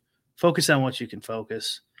on what you can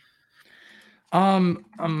focus. I'm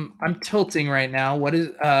tilting right now. What is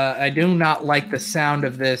I do not like the sound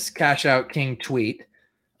of this Cash Out King tweet.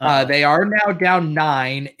 They are now down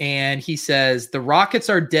 9, and he says the Rockets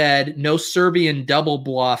are dead. No Serbian double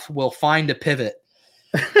bluff will find a pivot.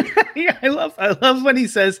 Yeah, I love when he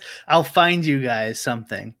says, "I'll find you guys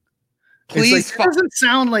something." Please, it doesn't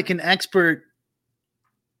sound like an expert.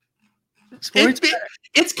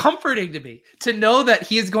 It's comforting to me to know that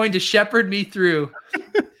he is going to shepherd me through.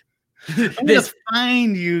 I'm gonna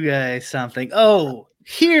find you guys something. Oh,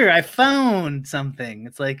 here, I found something.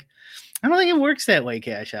 It's I don't think it works that way,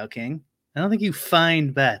 Cash Out King. I don't think you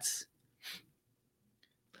find bets.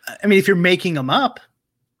 I mean, if you're making them up,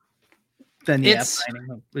 then yeah, finding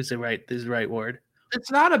them is the right word. It's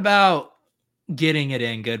not about getting it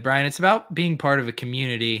in good, Brian. It's about being part of a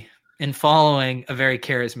community and following a very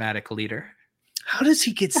charismatic leader. How does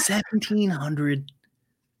he get 1,700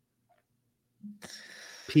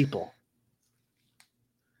 people?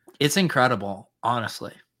 It's incredible.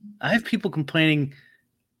 honestly. I have people complaining.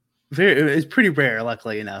 It's pretty rare,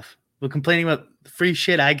 luckily enough, but complaining about the free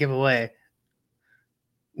shit I give away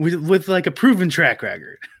with like a proven track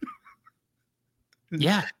record.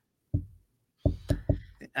 Yeah,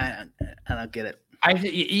 I don't get it.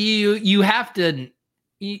 You have to.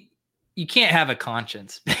 You can't have a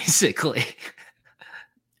conscience, basically.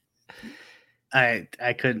 I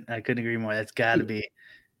couldn't agree more. That's got to be.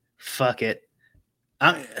 Fuck it.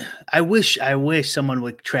 I wish someone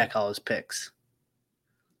would track all his picks.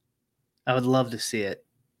 I would love to see it.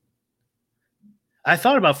 I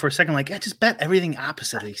thought about for a second, like, just bet everything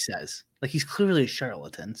opposite he says. Like, he's clearly a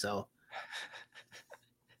charlatan. So,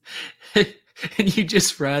 and you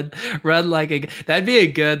just run like that'd be a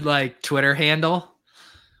good like Twitter handle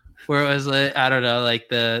where it was like, I don't know, like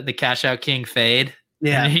the Cash Out King fade.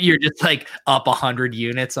 Yeah, and you're just like up 100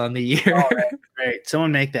 units on the year. Oh, right.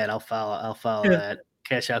 Someone make that. I'll follow that.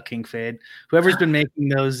 Cash Out King fade. Whoever's been making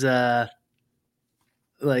those, Nerd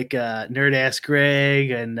Ass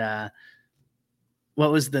Greg and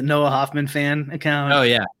what was the Noah Hoffman fan account? Oh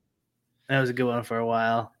yeah, that was a good one for a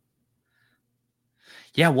while.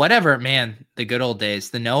 Yeah, whatever, man. The good old days.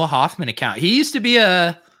 The Noah Hoffman account. He used to be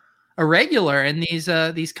a regular in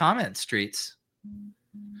these comment streets.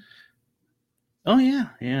 Oh yeah.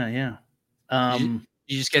 You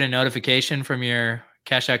just get a notification from your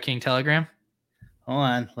Cash Out King Telegram? Hold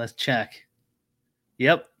on, let's check.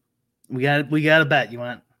 Yep. We got a bet. You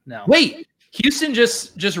want? No. Wait. Houston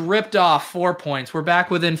just ripped off 4 points. We're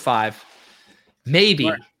back within 5.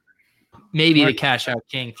 Maybe the Cash Out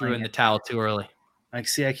King threw in the towel too early. Like,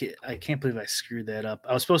 see, I can't believe I screwed that up.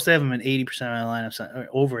 I was supposed to have him in 80% of my lineups, or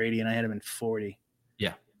over 80, and I had him in 40.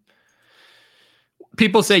 Yeah.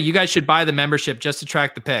 People say you guys should buy the membership just to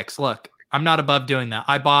track the picks. Look, I'm not above doing that.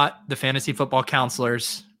 I bought the Fantasy Football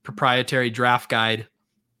Counselors proprietary draft guide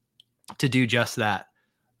to do just that.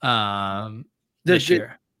 This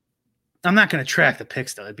year. I'm not going to track the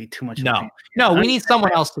picks though. It'd be too much. No, we need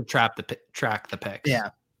someone else to track the picks. Yeah.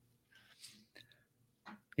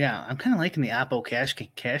 I'm kind of liking the Oppo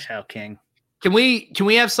Cash Out King. Can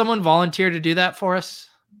we have someone volunteer to do that for us?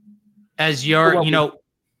 As your,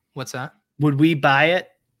 what's that? Would we buy it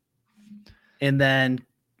and then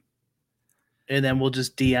we'll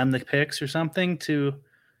just DM the picks or something to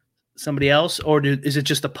somebody else, or is it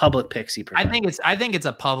just a public picks he provides? I think it's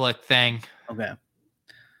a public thing. Okay.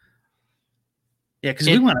 Yeah, because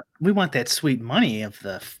we want that sweet money of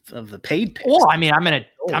the paid picks. Well, I mean, I'm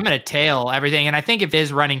gonna tail everything, and I think if it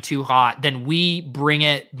is running too hot, then we bring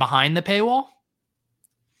it behind the paywall.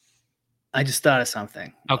 I just thought of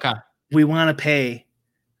something. Okay. We want to pay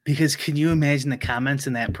because can you imagine the comments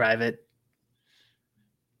in that private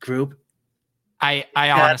group? I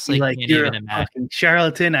honestly like, can't you're even a imagine. Fucking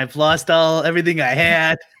charlatan. I've lost everything I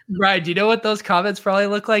had. Right. Do you know what those comments probably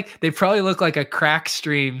look like? They probably look like a Crack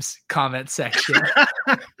Streams comment section.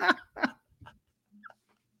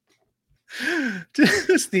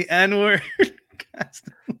 Just the N-word.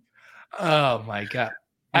 Oh my God.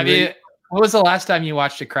 I mean, when was the last time you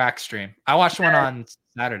watched a Crack stream? I watched one on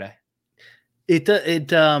Saturday.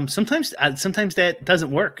 Sometimes that doesn't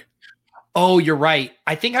work. Oh, you're right.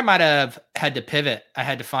 I think I might have had to pivot. I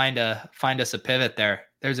had to find us a pivot there.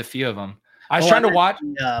 There's a few of them. I was trying to watch.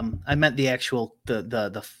 I meant the actual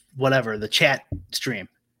the whatever the chat stream.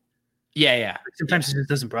 Yeah. Sometimes it just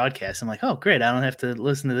doesn't broadcast. I'm like, oh great, I don't have to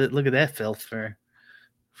listen to it. Look at that filth for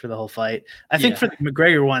the whole fight. I think for the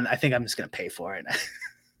McGregor one, I think I'm just gonna pay for it.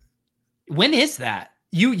 When is that?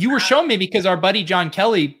 You were showing me because our buddy John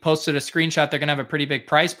Kelly posted a screenshot. They're gonna have a pretty big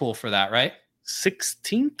prize pool for that, right?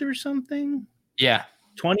 16th or something. Yeah.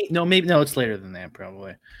 20? No, maybe no. It's later than that,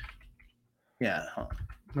 probably. Yeah.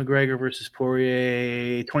 McGregor versus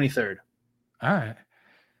Poirier, 23rd. All right.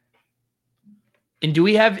 And do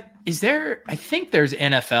we have? Is there? I think there's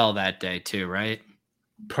NFL that day too, right?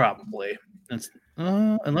 Probably. That's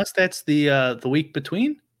unless that's the week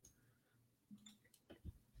between.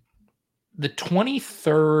 The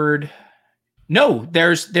 23rd. No,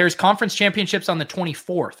 there's conference championships on the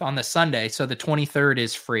 24th on the Sunday, so the 23rd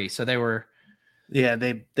is free. So they were. Yeah,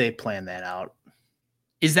 they planned that out.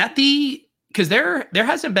 Is that because there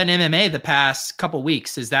hasn't been MMA the past couple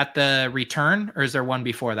weeks? Is that the return, or is there one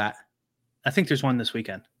before that? I think there's one this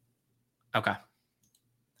weekend. Okay,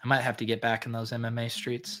 I might have to get back in those MMA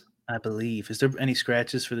streets. I believe. Is there any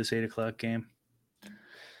scratches for this 8:00 game?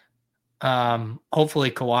 Hopefully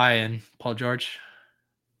Kawhi and Paul George.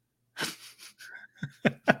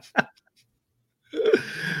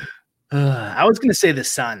 I was gonna say the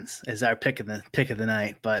Suns is our pick of the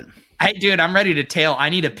night, but dude, I'm ready to tail. I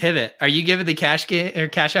need a pivot. Are you giving the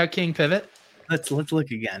Cash Out King pivot? Let's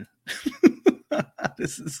look again.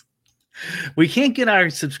 We can't get our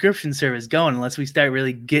subscription service going unless we start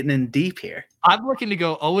really getting in deep here. I'm looking to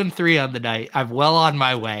go 0-3 on the night. I'm well on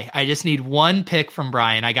my way. I just need one pick from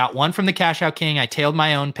Brian. I got one from the Cash Out King. I tailed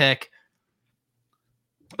my own pick.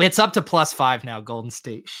 It's up to +5 now, Golden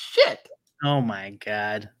State. Shit. Oh my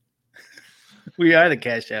God. We are the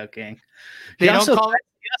Cash Out King. He also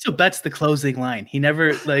bets the closing line. He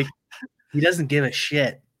never he doesn't give a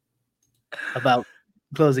shit about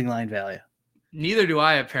closing line value. Neither do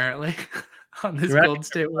I, apparently, on this Golden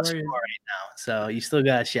State Warriors right now. So you still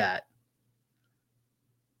got a shot.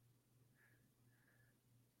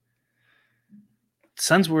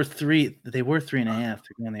 Suns were 3. They were 3.5. They're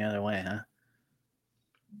going the other way, huh?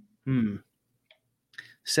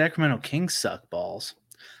 Sacramento Kings suck balls,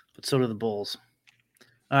 but so do the Bulls.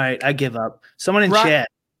 All right, I give up. Someone in chat.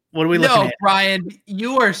 What are we looking at? No, Brian,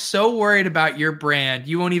 you are so worried about your brand.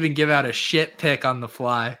 You won't even give out a shit pick on the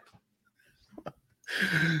fly.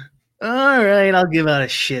 All right, I'll give out a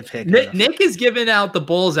shit pick. Nick is giving out the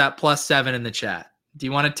Bulls at +7 in the chat. Do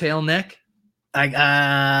you want to tail Nick?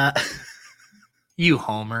 You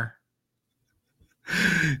homer.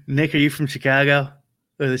 Nick, are you from Chicago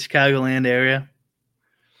or the Chicagoland area?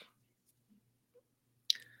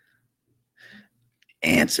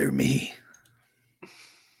 Answer me.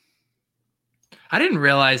 I didn't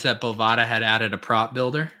realize that Bovada had added a prop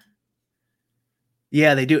builder.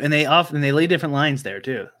 Yeah, they do, and they lay different lines there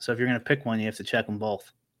too. So if you're going to pick one, you have to check them both.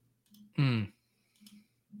 Did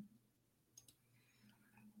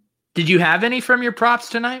you have any from your props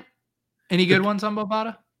tonight? Any good ones on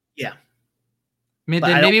Bovada? Yeah.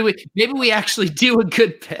 Maybe we actually do a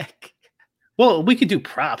good pick. Well, we could do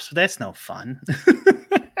props, but that's no fun.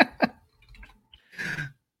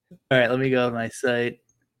 All right, let me go to my site.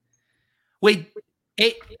 Wait,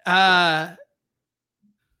 H.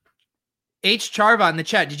 Charva in the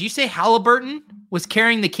chat. Did you say Halliburton was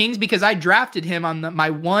carrying the Kings? Because I drafted him on my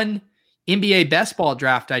one NBA best ball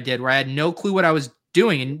draft I did where I had no clue what I was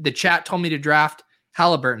doing. And the chat told me to draft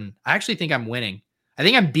Halliburton. I actually think I'm winning. I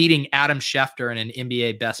think I'm beating Adam Schefter in an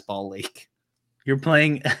NBA best ball league. You're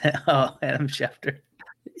playing Adam Schefter.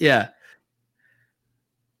 Yeah.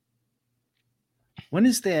 When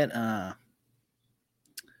is that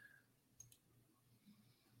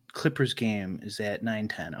Clippers game? Is at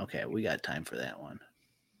 9:10? Okay, we got time for that one.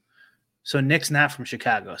 So Nick's not from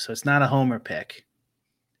Chicago, so it's not a homer pick.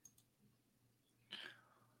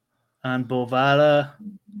 On Bovada,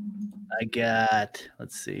 I got,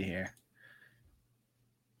 let's see here.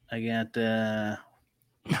 I got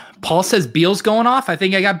Paul says Beal's going off. I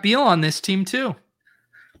think I got Beal on this team too.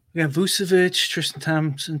 We got Vucevic, Tristan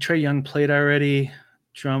Thompson, Trae Young played already.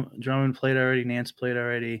 Drummond played already. Nance played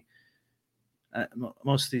already.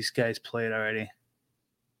 Most of these guys played already.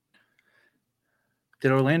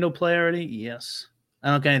 Did Orlando play already? Yes. I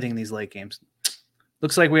don't got anything in these late games.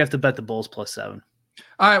 Looks like we have to bet the Bulls +7.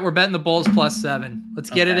 All right, we're betting the Bulls +7. Let's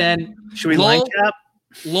get it in. Should we line cap?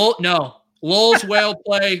 No. Lulz whale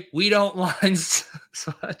play. We don't lines.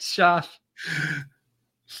 Sweatshop.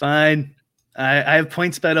 Fine. I have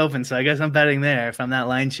points bet open, so I guess I'm betting there if I'm not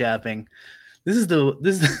line shopping. This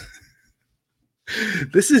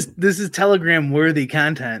is Telegram worthy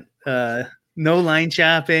content. No line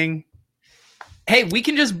shopping. Hey, we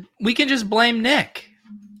can just blame Nick.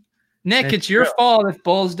 Nick, it's your fault if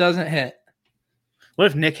Bulls doesn't hit. What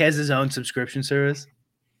if Nick has his own subscription service?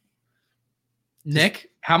 Nick,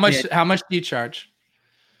 how much do you charge?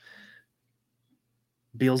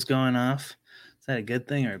 Beal's going off. Is that a good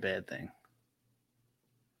thing or a bad thing?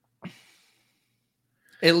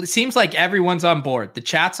 It seems like everyone's on board. The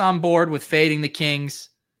chat's on board with fading the Kings.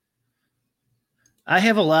 I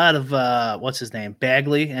have a lot of what's his name?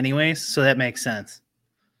 Bagley anyways, so that makes sense.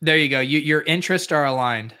 There you go. Your interests are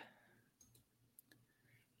aligned.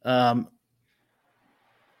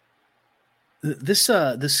 This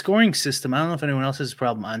the scoring system, I don't know if anyone else has a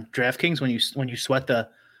problem on DraftKings when you sweat the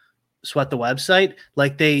website,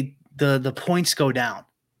 like the points go down.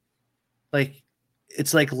 Like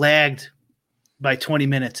it's like lagged by 20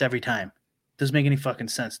 minutes every time. Doesn't make any fucking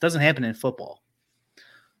sense. Doesn't happen in football.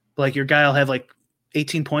 But like your guy will have like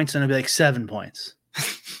 18 points and it'll be like 7 points.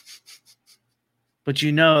 But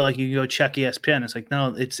like you go check ESPN, it's like,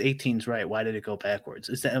 no, it's 18's right. Why did it go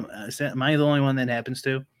backwards? Am I the only one that happens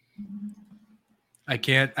to? I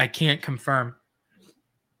can't confirm.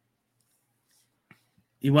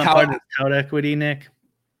 You want part of the tout equity, Nick?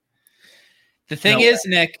 The thing is,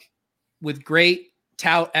 Nick, with great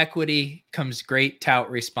tout equity comes great tout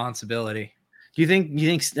responsibility. Do you think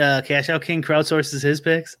Cash Out King crowdsources his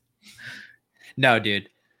picks? No, dude.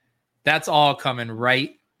 That's all coming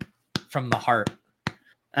right from the heart.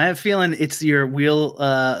 I have a feeling it's your wheel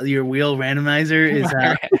randomizer is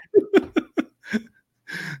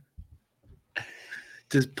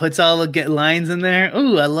just puts all the lines in there.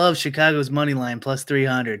 Ooh, I love Chicago's money line plus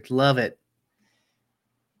 300. Love it.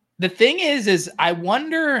 The thing is I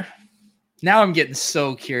wonder. Now I'm getting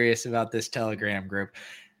so curious about this Telegram group,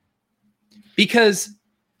 because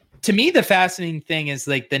to me, the fascinating thing is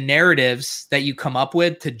like the narratives that you come up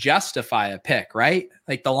with to justify a pick, right?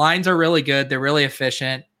 Like the lines are really good. They're really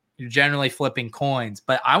efficient. You're generally flipping coins,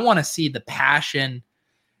 but I want to see the passion,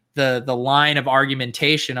 the line of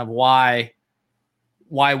argumentation of why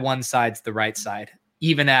one side's the right side,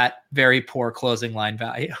 even at very poor closing line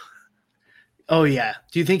value. Oh yeah.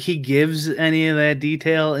 Do you think he gives any of that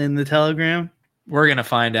detail in the Telegram? We're going to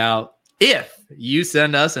find out if you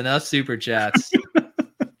send us enough super chats.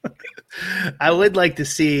 I would like to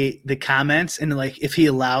see the comments and like if he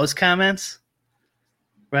allows comments,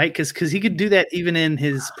 right? Because he could do that even in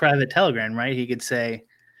his private Telegram, right? He could say,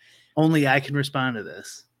 only I can respond to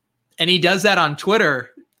this. And he does that on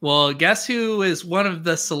Twitter. Well, guess who is one of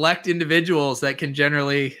the select individuals that can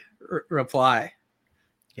generally reply?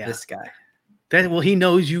 Yeah. This guy. He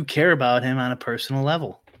knows you care about him on a personal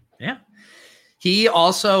level. Yeah. He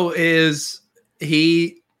also is,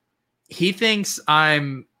 he thinks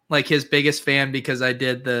I'm like his biggest fan because I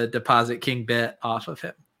did the Deposit King bit off of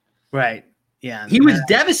him. Right. Yeah. He was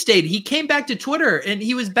devastated. He came back to Twitter and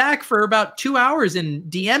he was back for about 2 hours and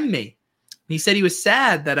DM'd me. He said he was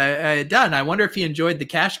sad that I had done. I wonder if he enjoyed the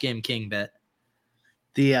Cash Game King bit.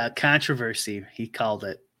 The controversy, he called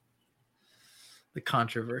it. The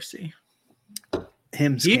controversy.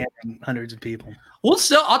 Him scamming hundreds of people.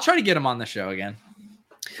 I'll try to get him on the show again.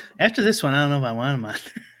 After this one, I don't know if I want him on.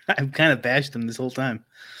 I've kind of bashed him this whole time.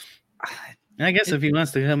 I guess if he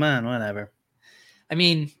wants to come on, whatever. I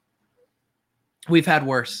mean, we've had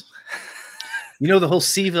worse. You know, the whole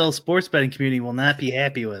Seville sports betting community will not be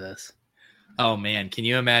happy with us. Oh, man. Can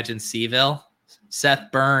you imagine Seville?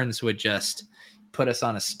 Seth Burns would just put us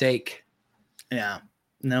on a stake. Yeah.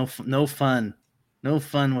 No fun. No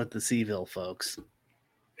fun with the Seville folks.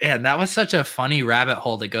 And that was such a funny rabbit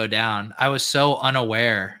hole to go down. I was so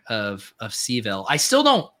unaware of Seville. I still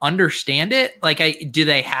don't understand it. Like, do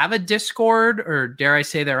they have a Discord or dare I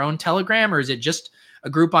say their own Telegram, or is it just a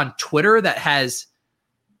group on Twitter that has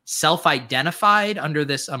self-identified under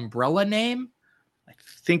this umbrella name? I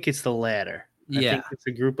think it's the latter. Yeah. I think it's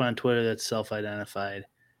a group on Twitter that's self-identified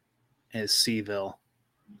as Seville.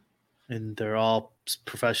 And they're all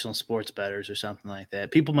professional sports bettors or something like that.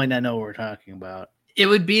 People might not know what we're talking about. It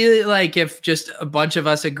would be like if just a bunch of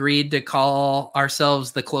us agreed to call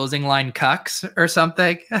ourselves the Closing Line Cucks or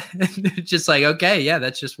something. Just like, okay, yeah,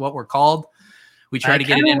 that's just what we're called. We try to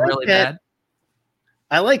get it in really bad.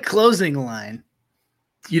 I like Closing Line.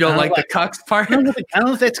 You don't like the Cucks part? I don't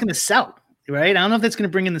know if that's going to sell, right? I don't know if that's going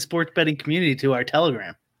to bring in the sports betting community to our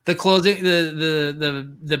Telegram. The closing,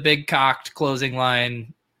 the big cocked Closing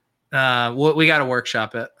Line. We got to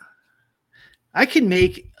workshop it. I can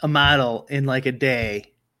make a model in like a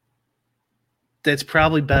day that's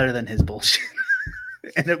probably better than his bullshit.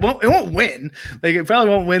 And it won't win. Like, it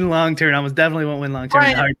probably won't win long term. Almost definitely won't win long term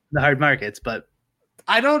in the hard markets. But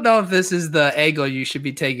I don't know if this is the angle you should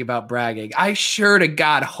be taking about bragging. I sure to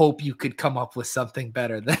God hope you could come up with something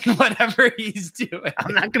better than whatever he's doing.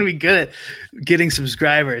 I'm not going to be good at getting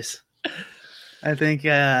subscribers. I think.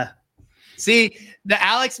 See, the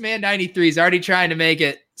Alex Man 93 is already trying to make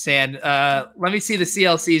it. Sand. Let me see the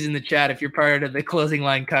CLCs in the chat if you're part of the Closing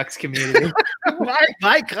Line Cucks community.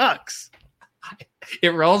 Why Cucks?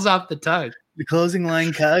 It rolls off the tongue. The Closing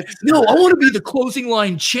Line Cucks? No, I want to be the Closing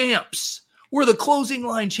Line champs. We're the Closing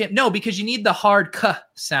Line champ. No, because you need the hard "k"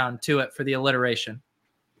 sound to it for the alliteration.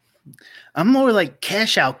 I'm more like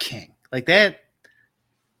Cash Out King. Like that.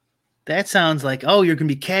 That sounds like, oh, you're going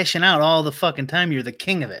to be cashing out all the fucking time. You're the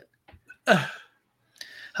king of it.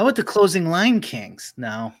 How about the Closing Line Kings?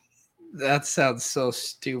 No. That sounds so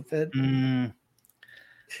stupid.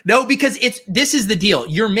 No, because this is the deal.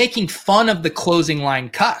 You're making fun of the Closing Line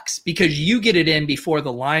Cucks because you get it in before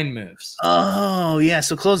the line moves. Oh, yeah.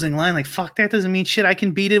 So Closing Line, like, fuck, that doesn't mean shit. I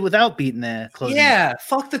can beat it without beating that Closing Line.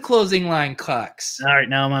 Fuck the Closing Line Cucks. All right,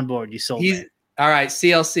 now I'm on board. You sold me. All right,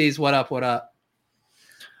 CLCs, what up, what up?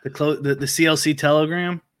 The CLC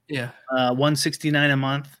Telegram? Yeah. $169 a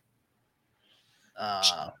month.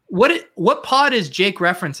 What pod is Jake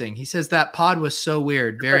referencing? He says that pod was so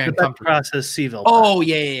weird, very uncomfortable. Process Seville. Oh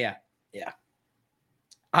yeah.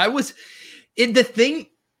 I was the thing.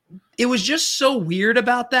 It was just so weird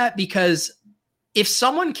about that because if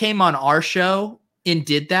someone came on our show and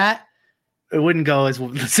did that, it wouldn't go as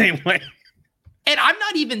the same way. And I'm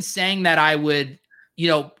not even saying that I would,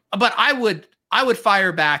 but I would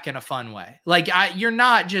fire back in a fun way. Like you're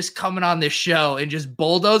not just coming on this show and just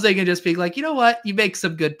bulldozing and just being like, you know what? You make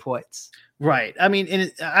some good points. Right. I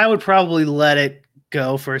mean, I would probably let it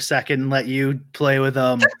go for a second and let you play with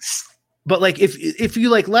them. But like if you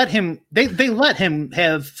like let him, they let him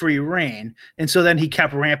have free reign, and so then he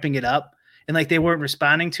kept ramping it up, and like they weren't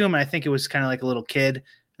responding to him. And I think it was kind of like a little kid,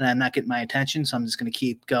 and I'm not getting my attention, so I'm just going to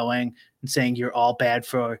keep going and saying you're all bad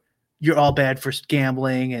for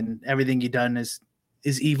gambling, and everything you've done is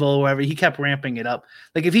evil or whatever. He kept ramping it up.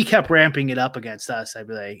 Like if he kept ramping it up against us, I'd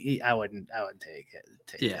be like, I wouldn't take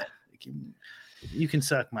it. Yeah, like, you can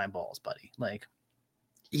suck my balls, buddy. Like.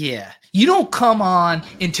 Yeah, you don't come on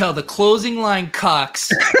and tell the closing line cucks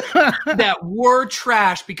that we're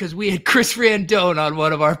trash because we had Chris Randone on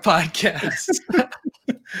one of our podcasts.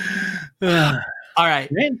 All right.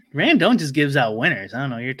 Randone just gives out winners. I don't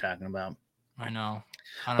know what you're talking about. I know.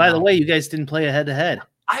 By the way, you guys didn't play a head-to-head.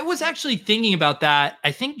 I was actually thinking about that.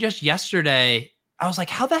 I think just yesterday, I was like,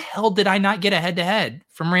 how the hell did I not get a head-to-head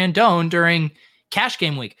from Randone during Cash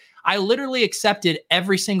Game Week? I literally accepted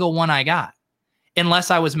every single one I got.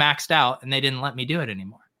 Unless I was maxed out and they didn't let me do it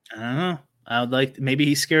anymore. I don't know. I would like maybe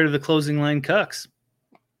he's scared of the closing line cucks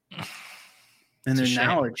and their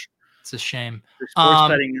knowledge. It's a shame. Their sports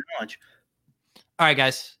betting knowledge. All right,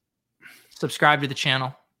 guys. Subscribe to the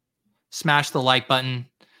channel. Smash the like button.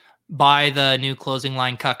 Buy the new closing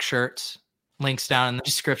line cuck shirts. Links down in the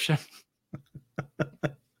description.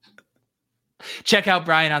 Check out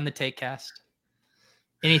Brian on the TakeCast.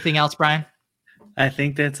 Anything else, Brian? I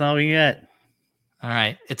think that's all we got. All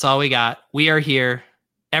right. It's all we got. We are here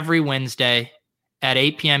every Wednesday at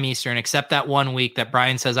 8 p.m. Eastern, except that 1 week that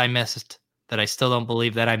Brian says I missed, that I still don't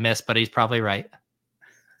believe that I missed, but he's probably right.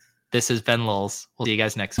 This has been Lulz. We'll see you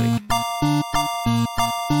guys next week.